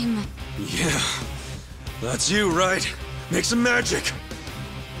time. Yeah. That's you, right? Make some magic.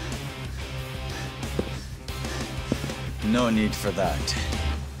 No need for that.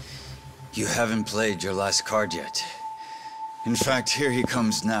 You haven't played your last card yet. In fact, here he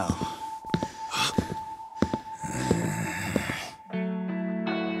comes now.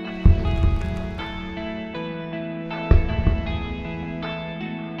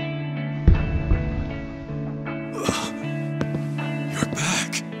 You're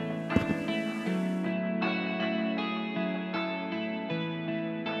back.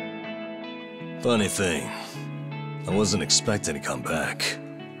 Funny thing, I wasn't expecting to come back.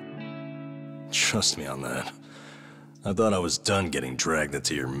 Trust me on that. I thought I was done getting dragged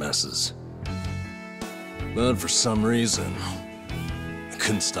into your messes. But for some reason, I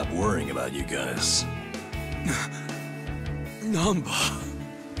couldn't stop worrying about you guys. Namba.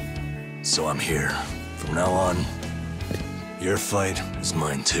 So I'm here. From now on, your fight is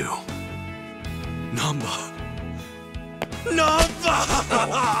mine too. Namba. Namba!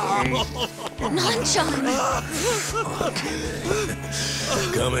 Nanchan!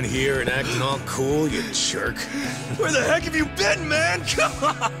 Coming here and acting all cool, you jerk. Where the heck have you been, man? Come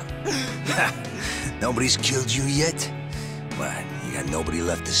on! Nobody's killed you yet? What, you got nobody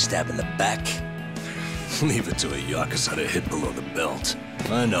left to stab in the back? Leave it to a Yakuza to hit below the belt.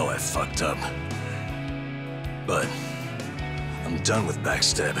 I know I fucked up. But I'm done with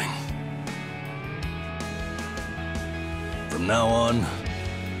backstabbing. From now on,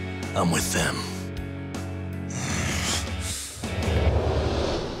 I'm with them.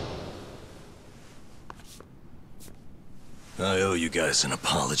 I owe you guys an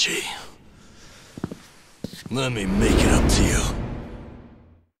apology. Let me make it up to you.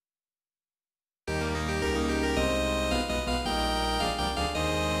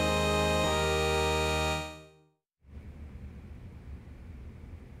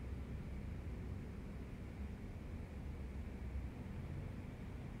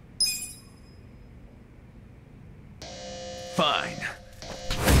 Fine.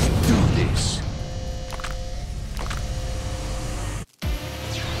 Let's do this.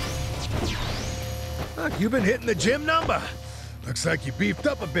 Look, you've been hitting the gym number. Looks like you beefed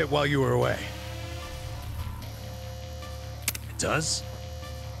up a bit while you were away. It does?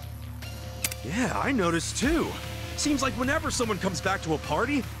 Yeah, I noticed too. Seems like whenever someone comes back to a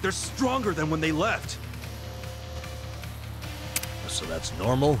party, they're stronger than when they left. So that's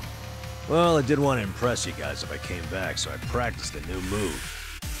normal? Well, I did want to impress you guys if I came back, so I practiced a new move.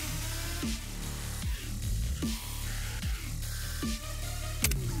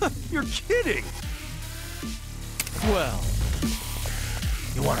 You're kidding! Well,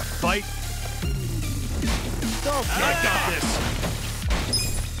 you want to fight? I got this!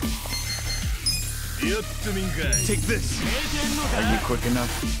 Take this! Are you quick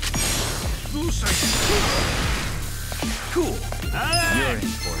enough? Cool! You're in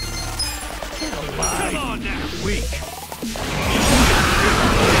for it. Come on now! Weak.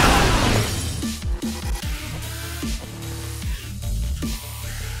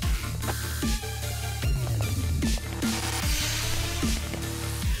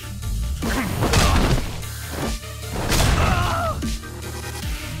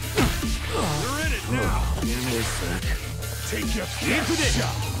 You're in it now! Give me a sec. Take your best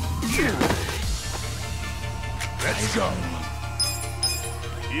shot. Let's go.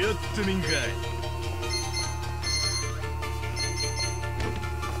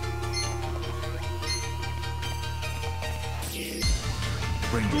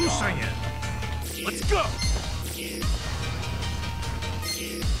 Bring it on. Let's go!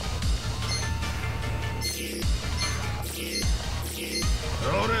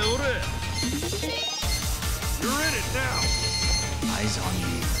 You're in it now! Eyes on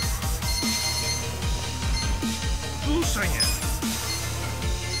me.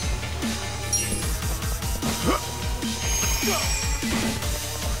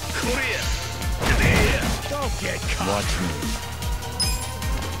 Don't get caught. Watch me.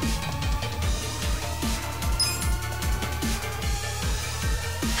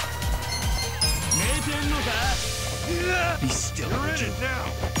 Be still. You're in it now.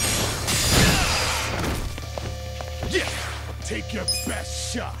 Yeah! Take your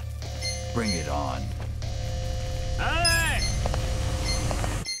best shot. Bring it on.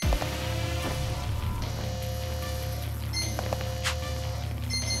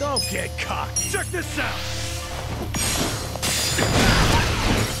 Don't get cocky. Check this out.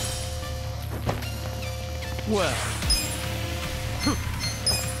 Well.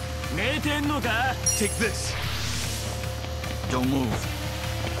 Take this. Don't move.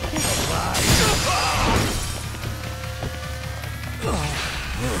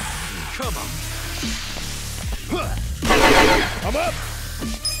 Come on. I'm up.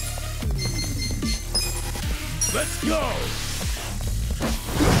 Let's go.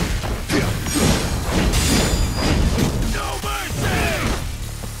 No mercy.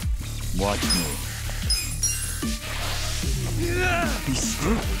 Watch me. Be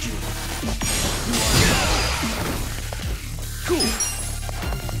still, would you? Cool.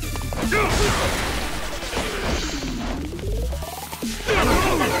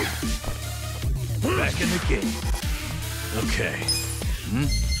 Back in the game. Okay.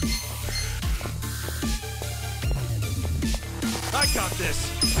 I got this.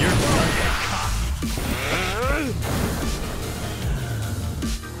 You're gonna get cocky.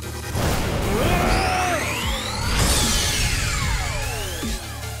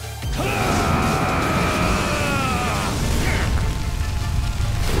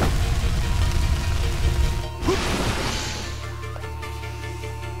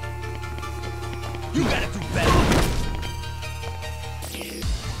 You gotta do better.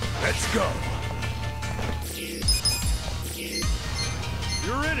 Let's go.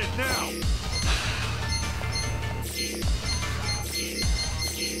 You're in it now.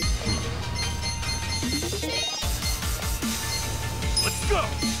 Let's go.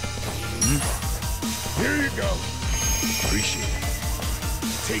 Here you go. Appreciate it.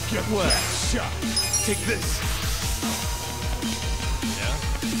 Take your best shot. Take this.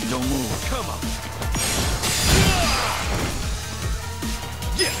 Don't move. Come on.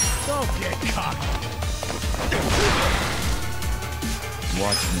 Yeah. Don't get cocky.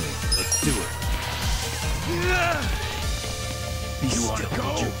 Watch me. Let's do it. Be You wanna still, go?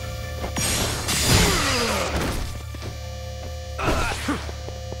 would you?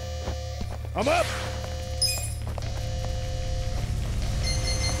 I'm up.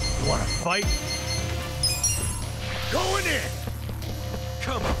 You wanna fight? Going in.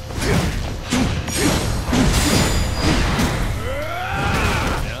 Come on.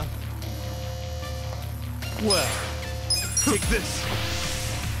 Yeah? Well. Take this.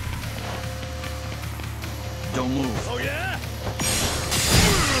 Don't move. Oh yeah?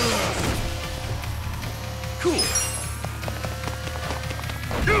 Cool.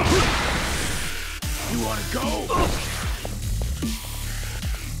 You wanna go?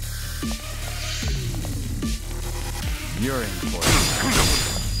 You're in for it.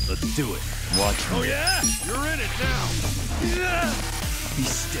 Let's do it. Watch me. Oh yeah? You're in it now. Be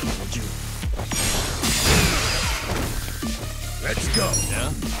still, would you? Let's go.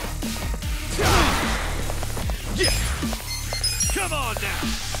 Yeah? Yeah. Come on now.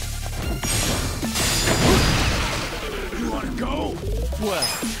 You wanna go? Well,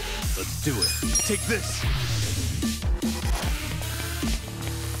 let's do it. Take this.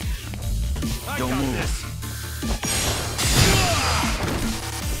 I Don't got move. this.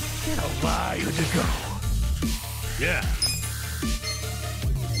 Get alive. Good to go. Yeah.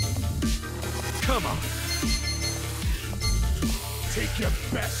 Come on. Take your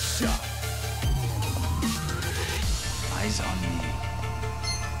best shot. Eyes on me.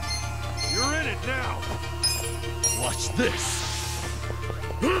 You're in it now. Watch this.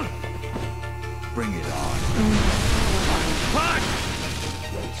 Bring it on. Fuck!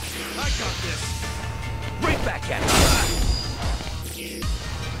 I got this. Right back at me.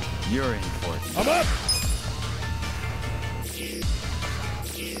 You're in for it. I'm up.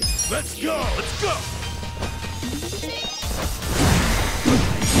 Let's go. Let's go.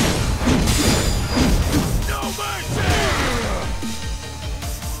 No mercy.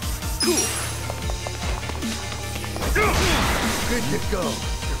 Cool. Good to go.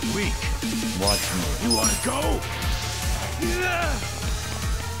 You're weak. Watch me. You wanna go?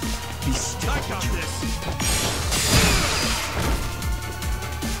 Be still, I would got you? this.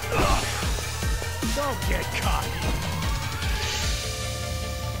 Don't get cocky.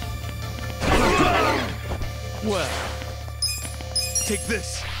 Well, take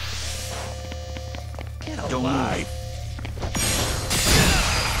this. Get Don't alive.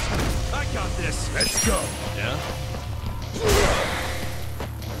 I got this. Let's go. Yeah?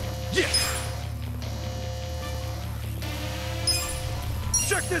 Yeah.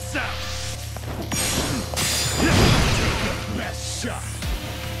 this out! Best shot.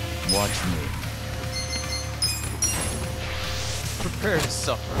 Watch me. Prepare to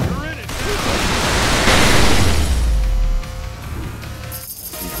suffer. You're in it!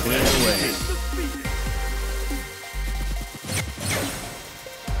 Clear away.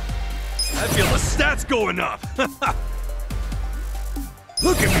 I feel the stats going up!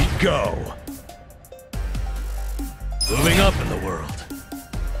 Look at me go! Moving up in the world.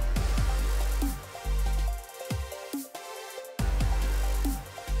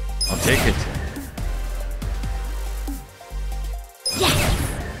 I'll take it.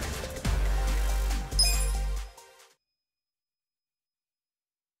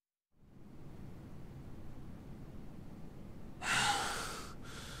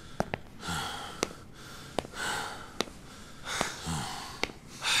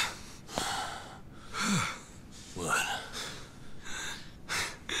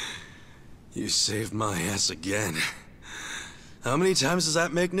 You saved my ass again. How many times does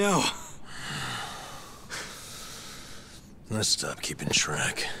that make now? Let's stop keeping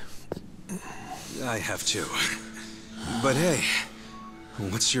track. I have to. But hey,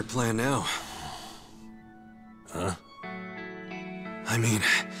 what's your plan now? Huh? I mean,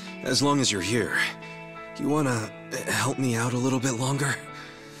 as long as you're here, you wanna help me out a little bit longer?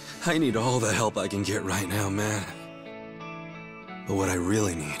 I need all the help I can get right now, man. But what I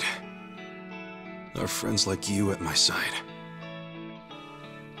really need are friends like you at my side.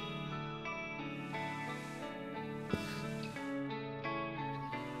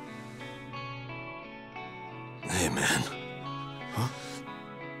 Hey, man. Huh?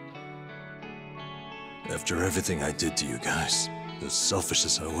 After everything I did to you guys, as selfish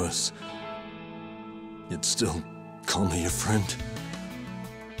as I was, you'd still call me your friend?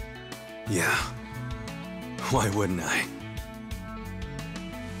 Yeah. Why wouldn't I?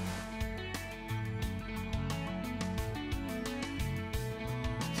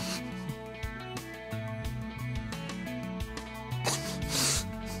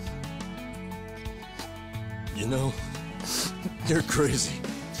 You know, you're crazy.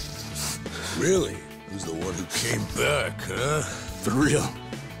 Really? Who's the one who came back, huh? For real.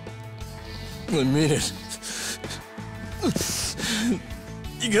 I mean it.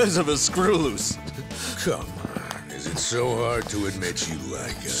 You guys have a screw loose. Come on. Is it so hard to admit you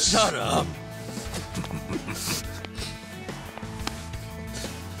like us? Shut up.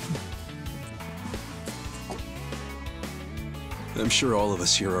 I'm sure all of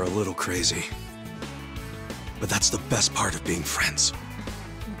us here are a little crazy. But that's the best part of being friends.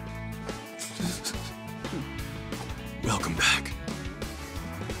 Welcome back.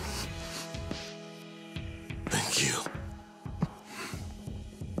 Thank you.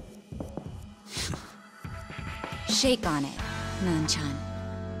 Shake on it, Nan-chan.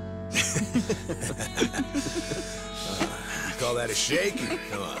 Call that a shake?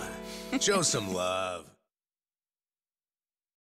 Come on. Show some love.